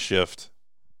mind shift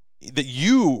that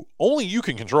only you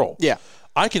can control. Yeah.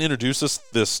 I can introduce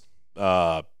this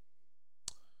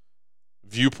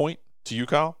viewpoint to you,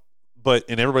 Kyle,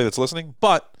 and everybody that's listening,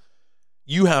 but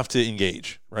you have to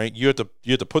engage, right? You have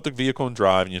to put the vehicle in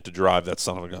drive, and you have to drive that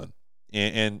son of a gun.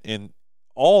 And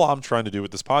all I'm trying to do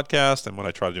with this podcast and what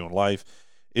I try to do in life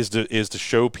is to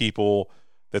show people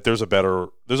that there's a better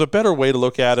way to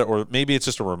look at it, or maybe it's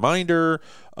just a reminder.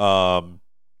 No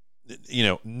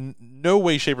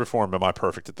way, shape, or form am I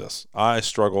perfect at this. I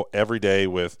struggle every day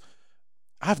with.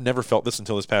 I've never felt this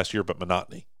until this past year, but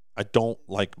monotony. I don't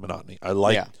like monotony. I'm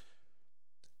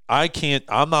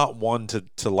not one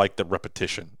to like the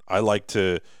repetition. I like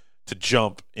to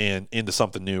jump into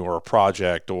something new, or a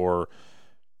project, or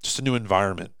just a new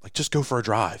environment. Like, just go for a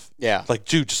drive. Yeah. Like,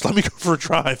 dude, just let me go for a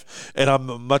drive, and I'm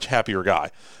a much happier guy.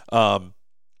 And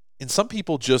some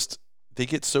people they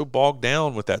get so bogged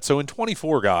down with that. So in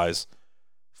 24, guys,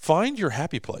 find your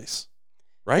happy place,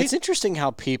 right? It's interesting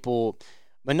how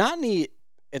monotony,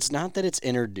 it's not that it's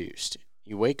introduced.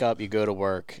 You wake up, you go to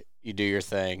work, you do your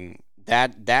thing.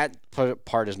 That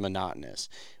part is monotonous.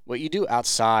 What you do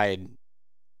outside,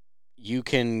 you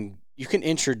can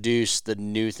introduce the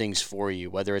new things for you,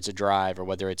 whether it's a drive or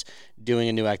whether it's doing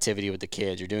a new activity with the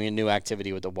kids or doing a new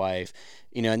activity with the wife.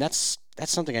 And that's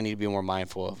something I need to be more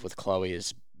mindful of with Chloe,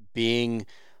 is being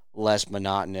less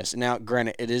monotonous. Now,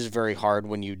 granted, it is very hard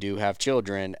when you do have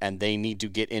children and they need to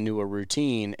get into a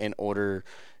routine in order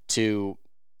to,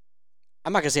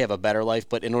 I'm not going to say have a better life,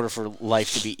 but in order for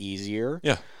life to be easier.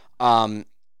 Yeah.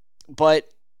 But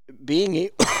being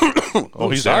he's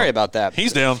sorry down. about that.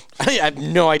 He's down. I have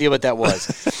no idea what that was.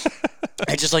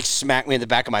 It just smacked me in the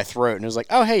back of my throat, and it was like,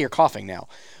 oh, hey, you're coughing now.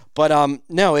 But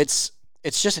no, it's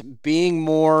just being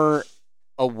more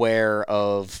aware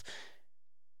of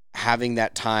having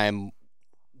that time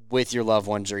with your loved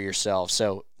ones or yourself.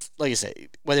 So, like I say,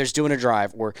 whether it's doing a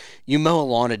drive, or you mow a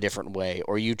lawn a different way,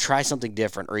 or you try something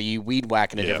different, or you weed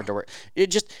whack in a different way, it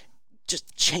just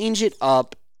change it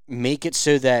up, make it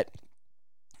so that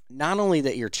not only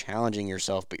that you're challenging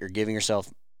yourself, but you're giving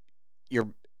yourself, you're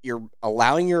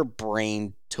allowing your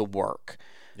brain to work.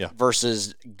 Yeah.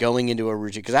 Versus going into a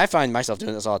routine. Because I find myself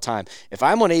doing this all the time. If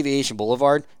I'm on Aviation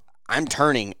Boulevard, I'm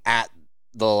turning at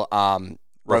the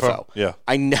ROFO. Yeah.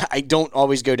 I don't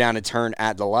always go down and turn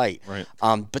at the light. Right.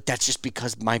 But that's just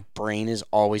because my brain is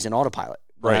always in autopilot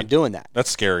when I'm doing that. That's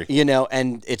scary.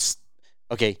 And it's,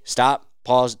 okay, stop,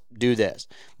 pause, do this.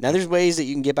 Now, there's ways that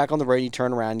you can get back on the road, you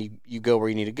turn around, you go where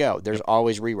you need to go. There's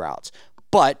always reroutes.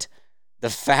 But the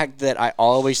fact that I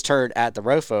always turn at the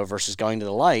ROFO versus going to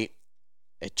the light,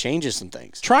 it changes some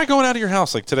things. Try going out of your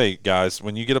house like today, guys.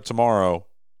 When you get up tomorrow,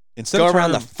 instead go of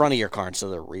around the front of your car instead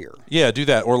of the rear. Yeah, do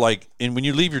that. Or and when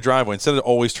you leave your driveway, instead of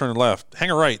always turning left,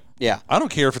 hang a right. Yeah. I don't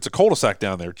care if it's a cul-de-sac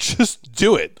down there. Just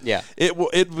do it. Yeah.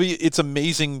 It's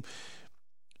amazing.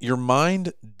 Your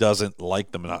mind doesn't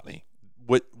like the monotony.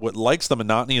 What likes the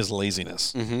monotony is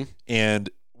laziness. Mm-hmm.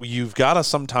 And you've got to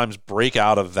sometimes break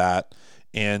out of that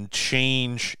and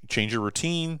change your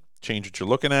routine, change what you're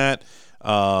looking at.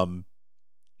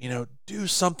 Do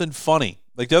something funny.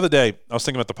 Like the other day, I was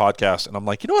thinking about the podcast, and I'm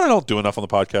like, you know what I don't do enough on the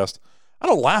podcast? I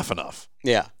don't laugh enough.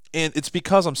 Yeah. And it's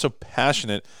because I'm so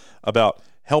passionate about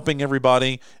helping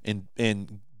everybody and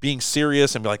being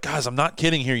serious and be like, guys, I'm not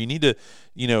kidding here. You need to,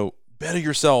 better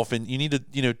yourself, and you need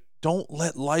to, don't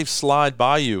let life slide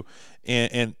by you.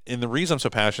 And the reason I'm so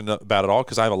passionate about it all,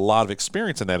 because I have a lot of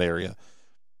experience in that area.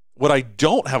 What I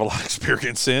don't have a lot of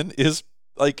experience in is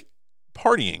like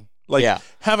partying,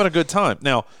 having a good time.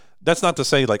 Now, that's not to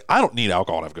say I don't need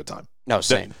alcohol to have a good time. No,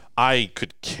 same. I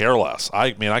could care less.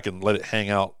 I can let it hang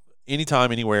out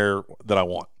anytime, anywhere that I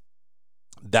want.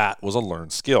 That was a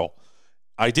learned skill.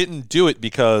 I didn't do it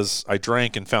because I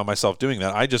drank and found myself doing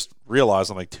that. I just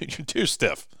realized, I'm like, dude, you're too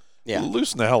stiff. Yeah.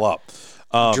 Loosen the hell up.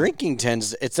 Drinking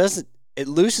it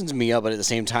loosens me up, but at the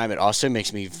same time, it also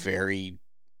makes me very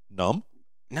numb.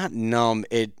 Not numb.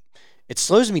 It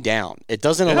slows me down. It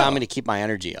doesn't allow me to keep my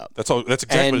energy up. That's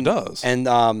exactly what it does.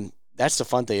 And that's the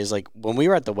fun thing is when we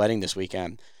were at the wedding this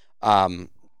weekend, I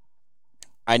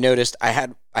noticed I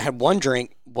had one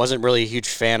drink, wasn't really a huge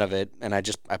fan of it, and I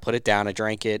put it down, I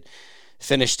drank it,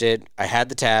 finished it. I had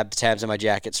the tab's in my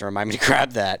jacket, so remind me to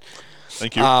grab that.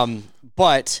 Thank you.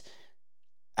 But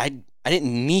I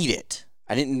didn't need it.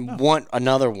 I didn't want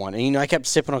another one. And, I kept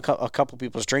sipping on a couple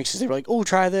people's drinks because they were like, oh,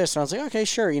 try this. And I was like, okay,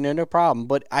 sure, no problem.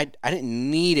 But I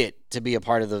didn't need it to be a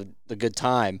part of the good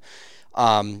time.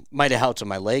 Might have helped with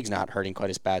my legs not hurting quite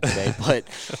as bad today, but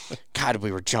God,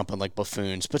 we were jumping like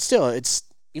buffoons. But still,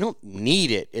 you don't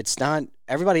need it. It's not,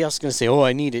 everybody else is going to say, oh,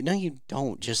 I need it. No, you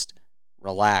don't. Just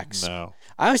relax. No.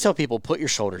 I always tell people, put your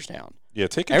shoulders down. Yeah,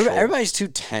 take control. Everybody's too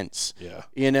tense.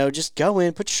 Yeah. Just go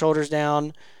in, put your shoulders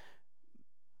down.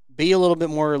 Be a little bit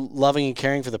more loving and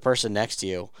caring for the person next to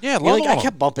you. Yeah, I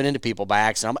kept bumping into people by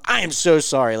accident. I am so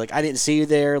sorry. Like, I didn't see you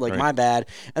there. Like, my bad.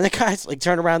 And the guys, like,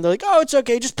 turned around. They're like, oh, it's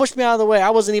okay. Just push me out of the way.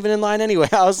 I wasn't even in line anyway.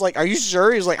 I was like, are you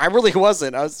sure? He's like, I really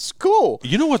wasn't. I was cool.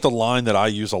 You know what the line that I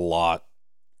use a lot,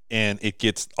 and it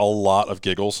gets a lot of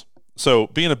giggles? So,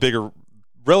 being a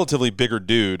relatively bigger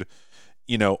dude,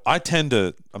 I tend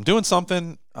to, I'm doing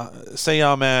something, say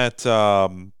I'm at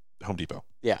Home Depot.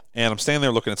 Yeah. And I'm standing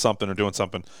there looking at something or doing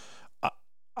something.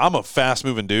 I'm a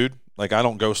fast-moving dude. Like, I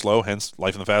don't go slow, hence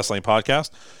Life in the Fast Lane podcast.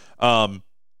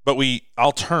 But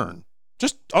I'll turn.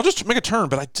 I'll just make a turn,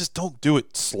 but I just don't do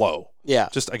it slow. Yeah.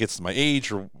 I guess it's my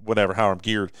age or whatever, how I'm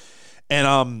geared. And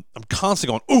I'm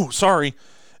constantly going, ooh, sorry.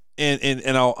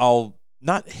 And I'll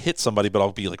not hit somebody, but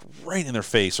I'll be like right in their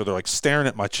face, or they're like staring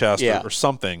at my chest or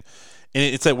something. And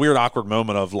it's that weird, awkward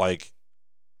moment of like,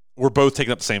 we're both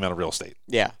taking up the same amount of real estate.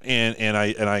 Yeah. And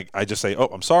I just say, oh,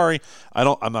 I'm sorry.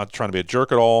 I'm not trying to be a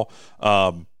jerk at all.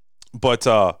 But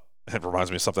it reminds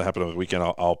me of something that happened over the weekend.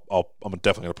 I'm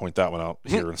definitely going to point that one out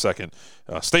here in a second.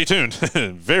 Stay tuned.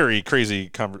 Very crazy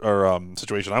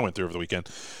situation I went through over the weekend.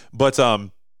 But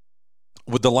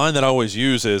with the line that I always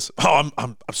use is, oh,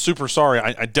 I'm super sorry.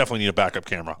 I definitely need a backup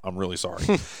camera. I'm really sorry.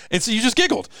 And so you just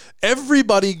giggled.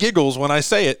 Everybody giggles when I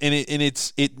say it. And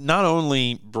it not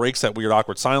only breaks that weird,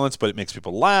 awkward silence, but it makes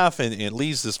people laugh and it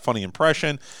leaves this funny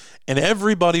impression. And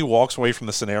everybody walks away from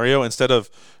the scenario instead of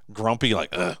grumpy,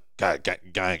 like, guy,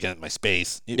 get in my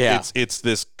space. It's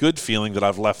this good feeling that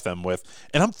I've left them with.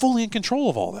 And I'm fully in control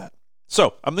of all that.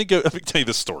 So let me tell you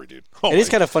this story, dude. It is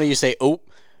kind of funny you say,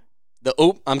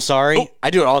 I'm sorry. Oh. I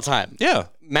do it all the time. Yeah.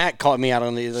 Matt called me out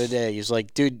on the other day. He was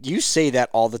like, dude, you say that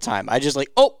all the time. I just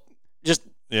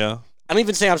yeah. I don't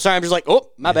even say I'm sorry. I'm just like,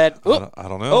 my bad. I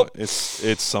don't know.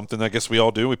 It's something I guess we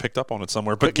all do. We picked up on it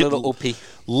somewhere. But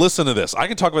listen to this. I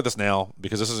can talk about this now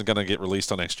because this isn't going to get released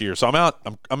till next year. So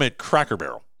I'm at Cracker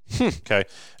Barrel. Okay.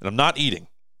 And I'm not eating.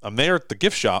 I'm there at the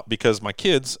gift shop because my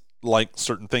kids like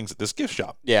certain things at this gift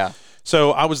shop. Yeah.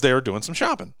 So I was there doing some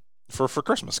shopping for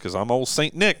Christmas because I'm old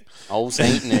Saint Nick. Old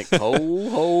Saint Nick. Ho,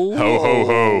 ho, ho, ho,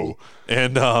 ho.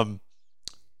 And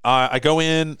I go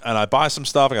in and I buy some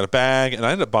stuff. I got a bag, and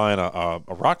I ended up buying a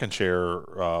rocking chair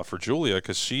for Julia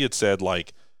because she had said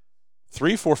like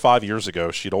 3, 4, 5 years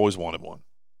ago she'd always wanted one.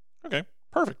 Okay,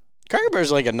 perfect. Cracker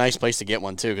Barrel's like a nice place to get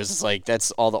one too because it's like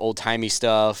that's all the old timey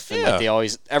stuff and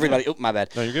like everybody. Oh, my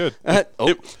bad. No, you're good. It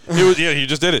was you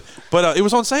just did it, but it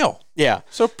was on sale. Yeah,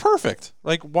 so perfect.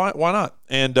 Like why not?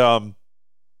 And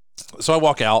so I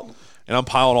walk out and I'm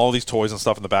piling all these toys and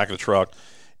stuff in the back of the truck,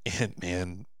 and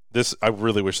man. I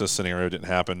really wish this scenario didn't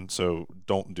happen, so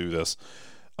don't do this.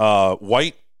 Old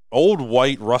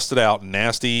white, rusted out,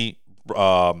 nasty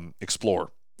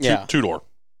Explorer. Yeah. Two-door.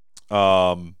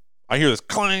 I hear this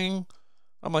clang.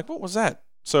 I'm like, what was that?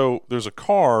 So there's a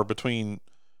car between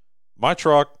my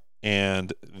truck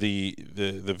and the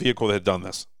vehicle that had done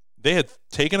this. They had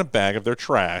taken a bag of their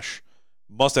trash,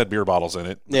 must have had beer bottles in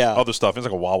it. Yeah. Other stuff. It's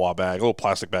like a Wawa bag, a little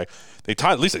plastic bag.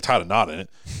 At least they tied a knot in it,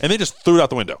 and they just threw it out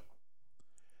the window.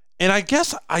 And I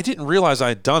guess I didn't realize I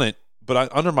had done it, but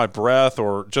under my breath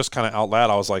or just kind of out loud,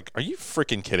 I was like, are you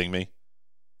freaking kidding me?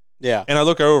 Yeah. And I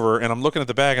look over and I'm looking at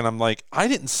the bag and I'm like, I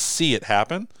didn't see it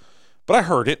happen, but I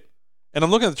heard it. And I'm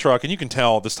looking at the truck and you can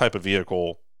tell this type of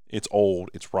vehicle, it's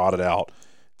old, it's rotted out.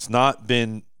 It's not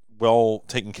been well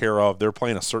taken care of. They're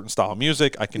playing a certain style of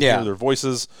music. I can hear their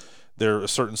voices. They're a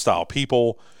certain style of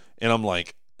people. And I'm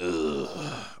like,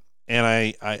 ugh. And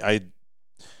I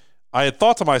had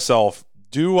thought to myself,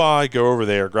 do I go over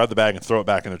there, grab the bag, and throw it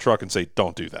back in the truck and say,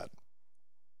 don't do that?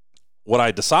 What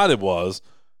I decided was,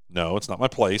 no, it's not my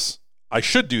place. I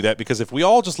should do that because if we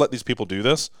all just let these people do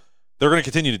this, they're going to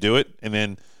continue to do it, and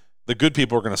then the good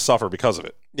people are going to suffer because of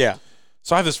it. Yeah.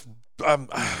 So I have this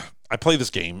I play this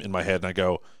game in my head, and I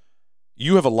go,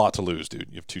 you have a lot to lose, dude.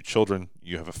 You have 2 children.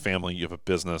 You have a family. You have a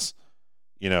business.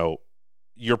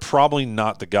 You're probably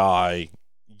not the guy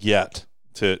yet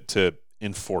to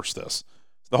enforce this.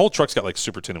 The whole truck's got like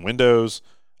super tinted windows.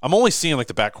 I'm only seeing like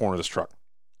the back corner of this truck.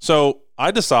 So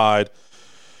I decide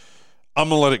I'm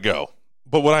going to let it go.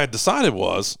 But what I had decided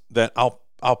was that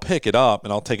I'll pick it up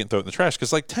and I'll take it and throw it in the trash.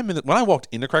 Because like 10 minutes, when I walked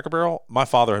into Cracker Barrel, my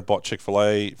father had bought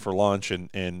Chick-fil-A for lunch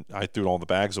and I threw all the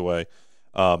bags away.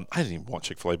 I didn't even want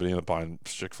Chick-fil-A, but he ended up buying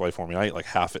Chick-fil-A for me. I ate like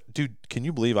half it. Dude, can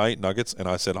you believe I ate nuggets and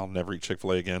I said I'll never eat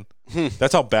Chick-fil-A again?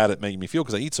 That's how bad it made me feel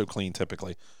because I eat so clean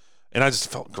typically. And I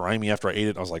just felt grimy after I ate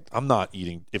it. I was like, I'm not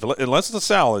eating unless it's a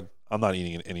salad, I'm not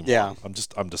eating it anymore. Yeah.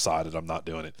 I'm decided I'm not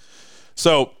doing it.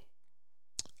 So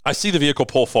I see the vehicle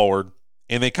pull forward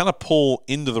and they kind of pull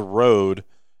into the road,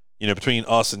 between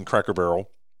us and Cracker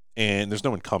Barrel, and there's no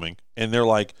one coming. And they're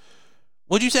like,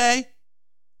 "What'd you say?"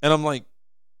 And I'm like,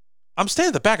 I'm standing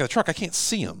at the back of the truck. I can't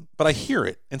see them, but I hear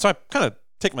it. And so I kind of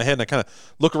take my head and I kind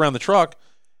of look around the truck.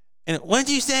 And what'd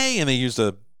you say? And they used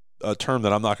a term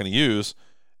that I'm not going to use.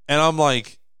 And I'm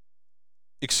like,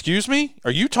 excuse me?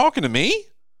 Are you talking to me?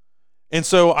 And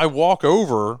so I walk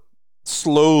over,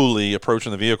 slowly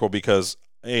approaching the vehicle because,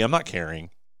 hey, I'm not carrying.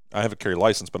 I have a carry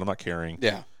license, but I'm not carrying.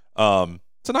 Yeah.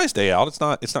 It's a nice day out. It's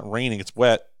not raining. It's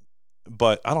wet,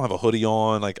 but I don't have a hoodie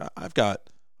on. Like I'm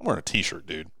wearing a t-shirt,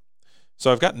 dude.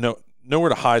 So I've got nowhere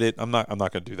to hide it. I'm not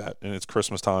going to do that. And it's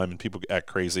Christmas time and people act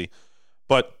crazy.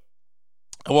 But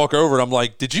I walk over and I'm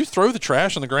like, "Did you throw the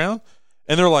trash on the ground?"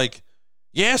 And they're like,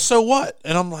 "Yeah, so what?"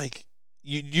 And I'm like,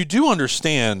 you do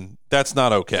understand that's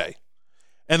not okay.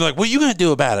 And they're like, "What are you going to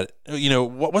do about it?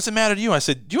 What's it matter to you?" I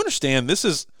said, "Do you understand this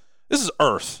is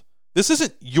Earth. This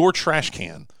isn't your trash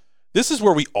can. This is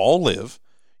where we all live.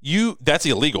 That's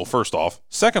illegal, first off.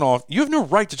 Second off, you have no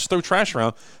right to just throw trash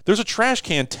around. There's a trash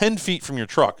can 10 feet from your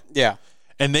truck." Yeah.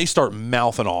 And they start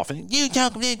mouthing off. And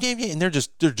they're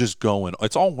just going.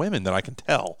 It's all women that I can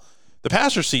tell. The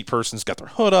passenger seat person's got their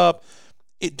hood up.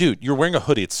 Dude, you're wearing a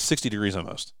hoodie. It's 60 degrees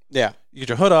almost. Yeah. You get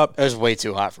your hood up. It was way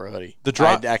too hot for a hoodie.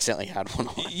 I accidentally had one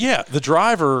on. Yeah. The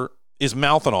driver is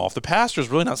mouthing off. The passenger's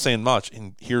really not saying much.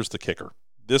 And here's the kicker.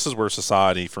 This is where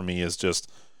society for me is just...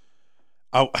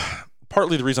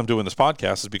 partly the reason I'm doing this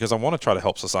podcast is because I want to try to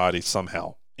help society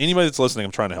somehow. Anybody that's listening,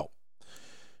 I'm trying to help.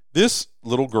 This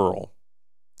little girl,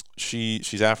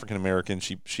 she's African American.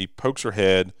 She pokes her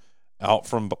head out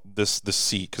from this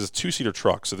seat because it's a 2-seater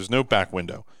truck, so there's no back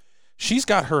window. She's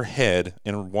got her head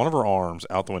in one of her arms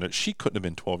out the window. She couldn't have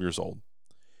been 12 years old.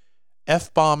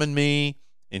 F-bombing me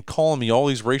and calling me all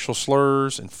these racial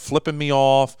slurs and flipping me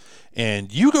off.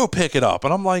 And you go pick it up.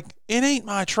 And I'm like, it ain't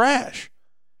my trash.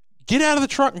 Get out of the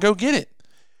truck and go get it.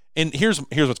 And here's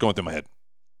what's going through my head.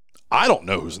 I don't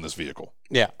know who's in this vehicle.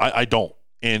 Yeah. I don't.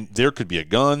 And there could be a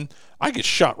gun. I get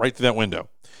shot right through that window.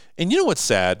 And you know what's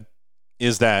sad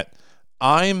is that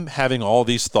I'm having all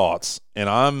these thoughts and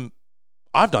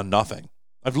I've done nothing.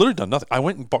 I've literally done nothing. I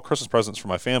went and bought Christmas presents for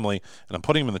my family and I'm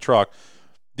putting them in the truck.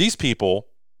 These people,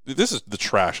 this is the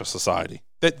trash of society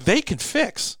that they can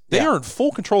fix. They are in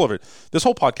full control of it. This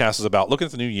whole podcast is about looking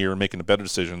at the new year and making better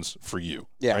decisions for you.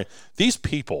 Yeah. Right? These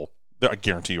people, I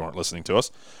guarantee you aren't listening to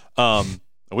us. I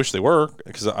wish they were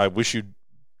because I wish you'd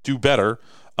do better.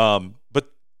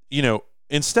 But,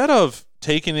 instead of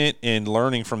taking it and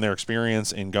learning from their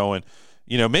experience and going,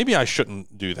 maybe I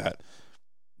shouldn't do that.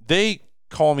 They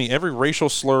call me every racial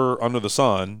slur under the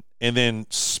sun and then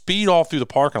speed off through the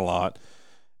parking lot.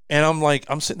 And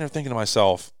I'm sitting there thinking to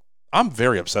myself, I'm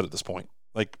very upset at this point.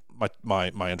 Like my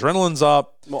adrenaline's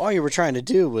up. Well, all you were trying to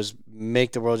do was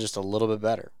make the world just a little bit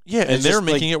better. Yeah, and they're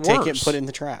making it worse. Take it and put it in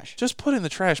the trash. Just put it in the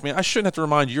trash, man. I shouldn't have to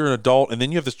remind you you're an adult, and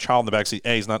then you have this child in the backseat.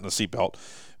 A, he's not in a seatbelt.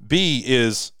 B,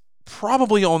 is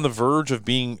probably on the verge of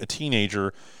being a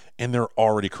teenager, and they're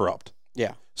already corrupt.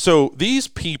 Yeah. So these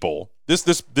people, this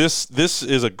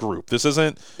is a group. This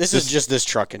isn't. This is just this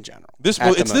truck in general.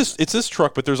 It's this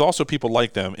truck, but there's also people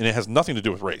like them, and it has nothing to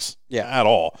do with race. Yeah. At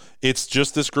all. It's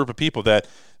just this group of people that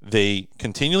they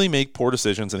continually make poor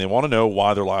decisions, and they want to know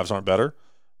why their lives aren't better.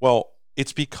 Well,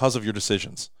 it's because of your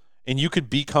decisions, and you could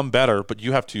become better, but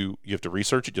you have to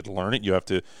research it, you have to learn it, you have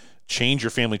to change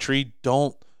your family tree.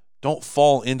 Don't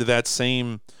fall into that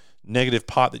same negative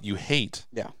pot that you hate.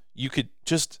 Yeah. You could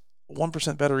just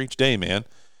 1% better each day, man.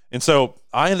 And so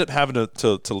I ended up having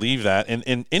to leave that.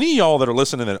 And any of y'all that are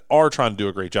listening that are trying to do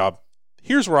a great job,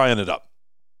 here's where I ended up.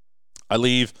 I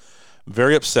leave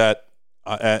very upset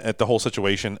at the whole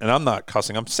situation, and I'm not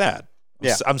cussing. I'm sad.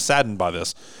 I'm saddened by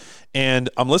this. And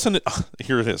I'm listening to,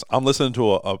 here it is. I'm listening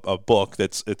to a book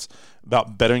it's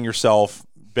about bettering yourself,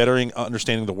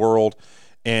 understanding the world.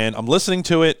 And I'm listening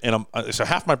to it, and so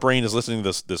half my brain is listening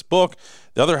to this book.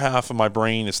 The other half of my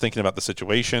brain is thinking about the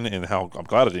situation and how I'm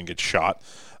glad I didn't get shot.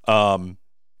 And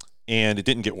it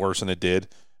didn't get worse than it did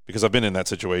because I've been in that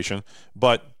situation.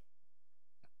 But,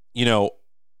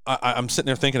 I'm sitting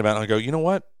there thinking about it, and I go, you know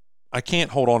what? I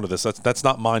can't hold on to this. That's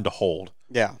not mine to hold.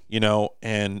 Yeah.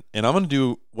 And I'm going to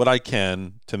do what I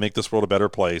can to make this world a better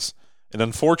place. And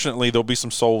unfortunately, there'll be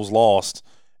some souls lost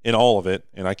in all of it,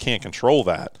 and I can't control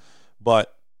that.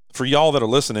 But for y'all that are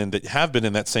listening that have been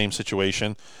in that same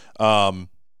situation,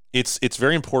 it's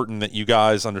very important that you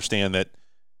guys understand that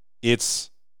it's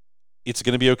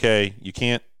going to be okay. You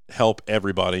can't help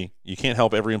everybody. You can't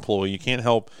help every employee. You can't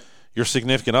help your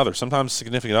significant other. Sometimes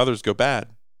significant others go bad,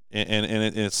 and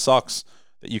it sucks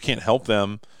that you can't help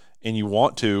them, and you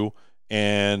want to,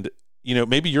 and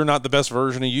maybe you're not the best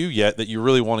version of you yet that you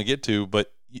really want to get to,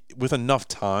 but with enough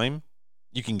time,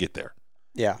 you can get there.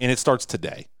 Yeah. And it starts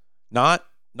today, not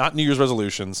New Year's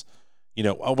resolutions.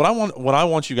 What I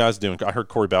want you guys to do, and I heard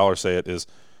Corey Ballard say it, is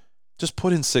just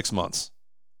put in 6 months.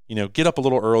 Get up a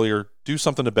little earlier, do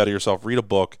something to better yourself, read a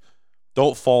book.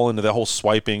 Don't fall into that whole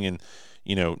swiping and,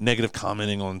 negative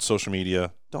commenting on social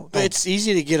media. Don't. It's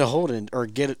easy to get a hold in or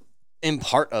get in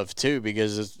part of too,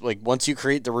 because it's like once you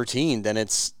create the routine, then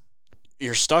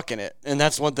you're stuck in it. And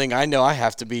that's one thing I know I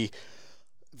have to be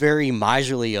very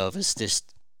miserly of, is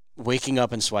just waking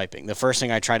up and swiping. The first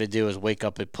thing I try to do is wake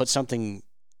up and put something,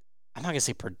 I'm not going to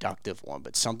say productive one,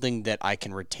 but something that I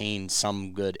can retain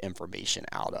some good information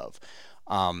out of.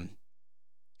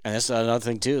 And that's another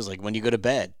thing too, is like when you go to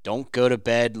bed, don't go to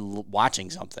bed watching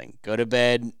something. Go to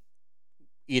bed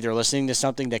either listening to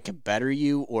something that can better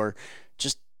you, or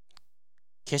just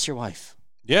kiss your wife.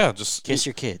 Yeah, just kiss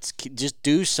your kids. Just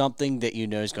do something that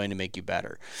is going to make you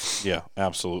better. Yeah,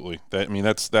 absolutely.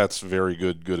 That's very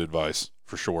good advice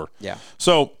for sure. Yeah.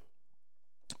 So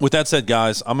with that said,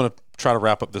 guys, I'm going to try to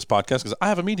wrap up this podcast because I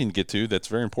have a meeting to get to that's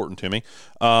very important to me.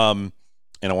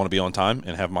 And I want to be on time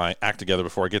and have my act together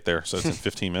before I get there. So it's in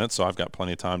 15 minutes. So I've got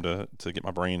plenty of time to get my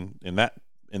brain in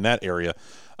that area.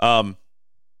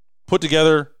 Put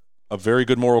together a very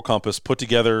good moral compass. Put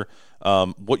together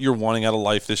what you're wanting out of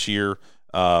life this year.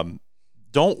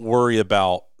 Don't worry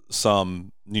about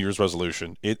some New Year's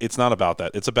resolution. It's not about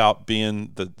that. It's about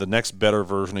being the next better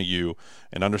version of you,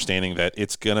 and understanding that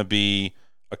it's going to be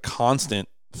a constant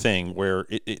thing where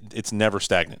it's never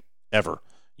stagnant, ever.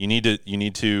 You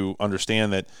need to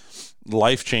understand that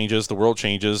life changes, the world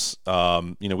changes. We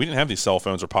didn't have these cell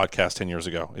phones or podcasts 10 years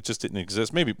ago. It just didn't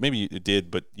exist. Maybe it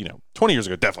did, but 20 years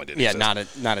ago it definitely didn't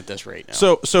exist. Not at this rate now.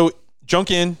 So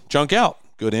junk in, junk out.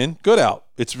 Good in, good out.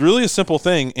 It's really a simple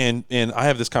thing. And I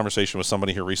have this conversation with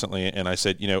somebody here recently, and I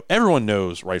said, everyone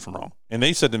knows right from wrong. And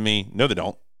they said to me, no, they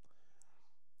don't.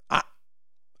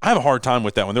 I have a hard time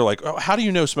with that when they're like, oh, how do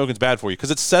you know smoking's bad for you?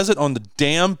 Because it says it on the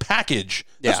damn package.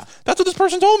 That's what this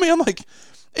person told me. I'm like,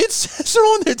 it says it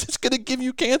on there. It's going to give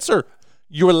you cancer.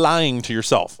 You're lying to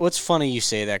yourself. Well, it's funny you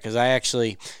say that, because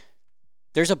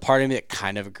there's a part of me that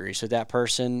kind of agrees with that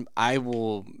person. I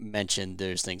will mention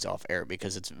those things off air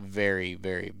because it's very,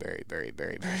 very, very, very,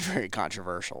 very, very, very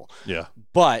controversial. Yeah.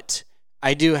 But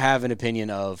I do have an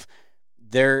opinion of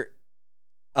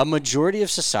a majority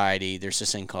of society, there's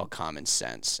this thing called common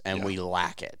sense, and we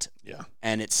lack it. Yeah.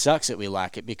 And it sucks that we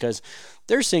lack it, because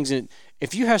there's things that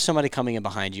if you have somebody coming in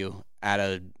behind you at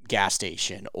a gas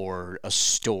station or a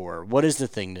store, what is the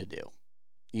thing to do?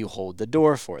 You hold the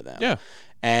door for them. Yeah.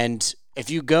 And if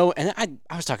you go, and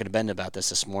I was talking to Ben about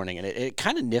this morning, and it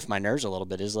kind of niffed my nerves a little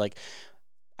bit, is like,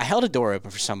 I held a door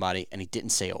open for somebody and he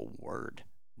didn't say a word.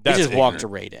 He just walked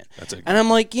right in. That's ignorant. And I'm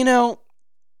like,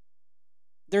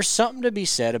 there's something to be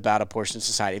said about a portion of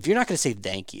society. If you're not going to say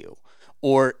thank you,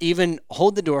 or even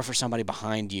hold the door for somebody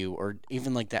behind you, or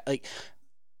even like that, like,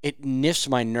 it niffs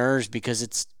my nerves, because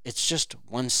it's just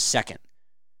 1 second.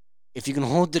 If you can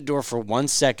hold the door for 1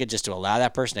 second just to allow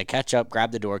that person to catch up,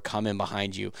 grab the door, come in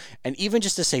behind you, and even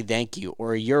just to say thank you,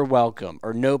 or you're welcome,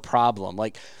 or no problem,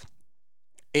 like,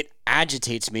 it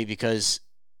agitates me, because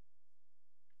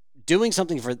doing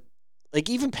something for, like,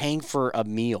 even paying for a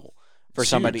meal for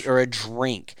somebody, huge. Or a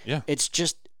drink. Yeah. It's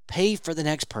just pay for the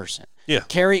next person. Yeah.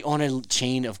 Carry on a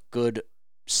chain of good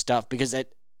stuff, because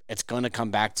it's going to come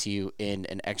back to you in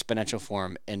an exponential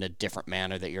form in a different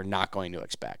manner that you're not going to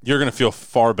expect. You're going to feel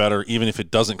far better. Even if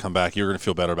it doesn't come back, you're going to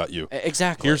feel better about you.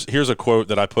 Exactly. Here's a quote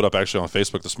that I put up actually on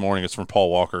Facebook this morning. It's from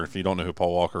Paul Walker. If you don't know who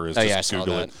Paul Walker is, just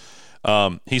Google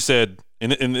it. He said,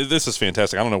 and this is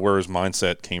fantastic. I don't know where his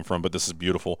mindset came from, but this is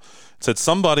beautiful. It said,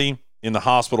 somebody in the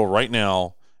hospital right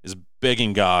now is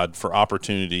begging God for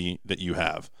opportunity that you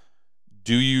have.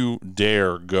 Do you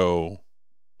dare go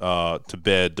to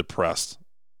bed depressed?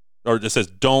 Or it says,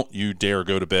 don't you dare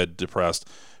go to bed depressed.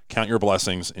 Count your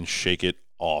blessings and shake it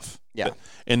off. Yeah.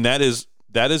 And that is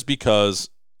because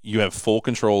you have full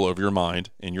control over your mind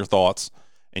and your thoughts,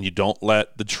 and you don't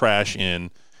let the trash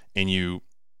in, and you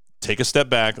take a step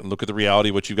back and look at the reality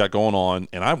of what you've got going on.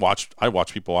 And I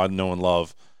watch people I know and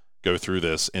love go through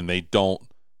this, and they don't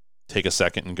take a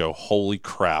second and go, holy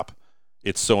crap,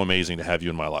 it's so amazing to have you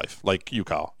in my life. Like you,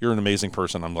 Kyle. You're an amazing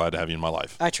person. I'm glad to have you in my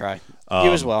life. I try.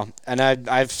 You as well. And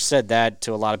I've said that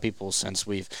to a lot of people since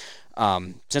we've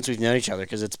known each other,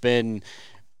 because it's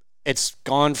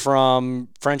gone from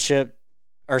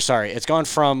it's gone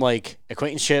from like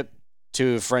acquaintanceship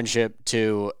to friendship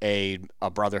to a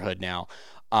brotherhood now.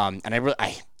 And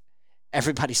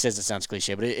everybody says it sounds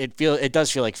cliche, but it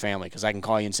does feel like family, because I can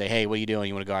call you and say, hey, what are you doing?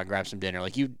 You want to go out and grab some dinner?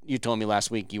 Like you told me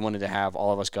last week you wanted to have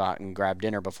all of us go out and grab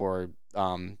dinner before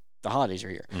the holidays are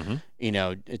here. Mm-hmm. You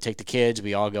know, take the kids,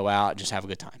 we all go out and just have a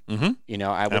good time. Mm-hmm. You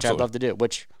know, which I'd love to do,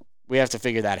 which we have to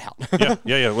figure that out.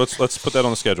 Yeah. Let's put that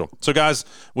on the schedule. So, guys,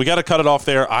 we got to cut it off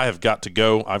there. I have got to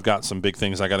go. I've got some big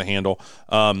things I got to handle.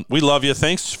 We love you.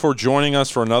 Thanks for joining us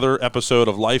for another episode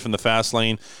of Life in the Fast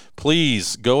Lane.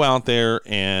 Please go out there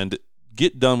and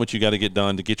get done what you got to get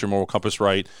done to get your moral compass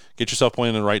right. Get yourself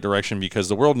pointed in the right direction, because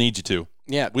the world needs you to.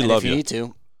 Yeah, we love you. If you need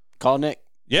to, call Nick.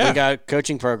 Yeah. We got a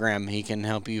coaching program. He can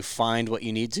help you find what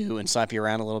you need to and slap you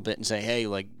around a little bit and say, hey,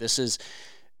 like this is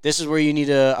where you need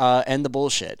to end the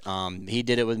bullshit. He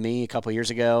did it with me a couple years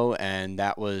ago, and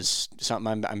that was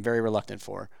something I'm very reluctant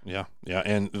for. Yeah,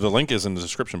 and the link is in the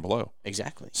description below.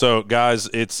 Exactly. So, guys,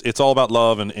 it's all about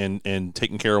love and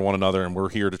taking care of one another, and we're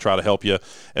here to try to help you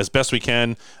as best we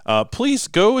can. Please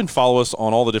go and follow us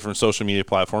on all the different social media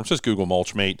platforms. Just Google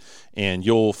Mulchmate, and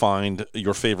you'll find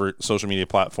your favorite social media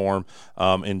platform.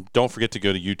 And don't forget to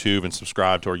go to YouTube and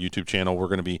subscribe to our YouTube channel.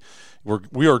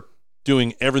 We are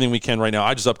doing everything we can right now.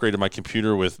 I just upgraded my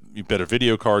computer with better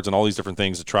video cards and all these different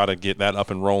things to try to get that up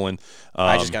and rolling.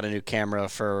 I just got a new camera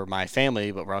for my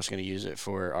family, but we're also going to use it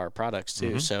for our products too.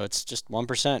 Mm-hmm. So it's just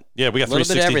 1%. Yeah, we got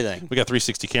 360. Bit of everything. We got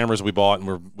 360 cameras we bought,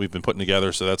 and we've been putting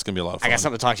together. So that's going to be a lot of fun. I got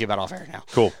something to talk to you about off air now.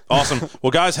 Cool, awesome.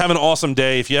 Well, guys, have an awesome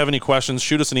day. If you have any questions,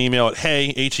 shoot us an email at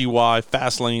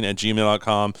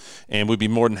fastlane@gmail.com, and we'd be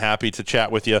more than happy to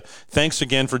chat with you. Thanks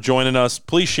again for joining us.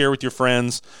 Please share with your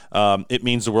friends. It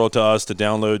means the world to us to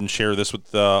download and share this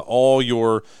with all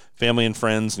your family and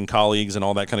friends and colleagues and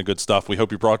all that kind of good stuff. We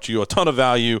hope we brought you a ton of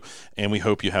value, and we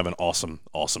hope you have an awesome,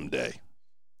 awesome day.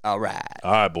 All right.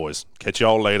 All right, boys. Catch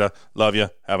y'all later. Love you.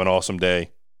 Have an awesome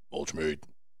day. Mulchmate.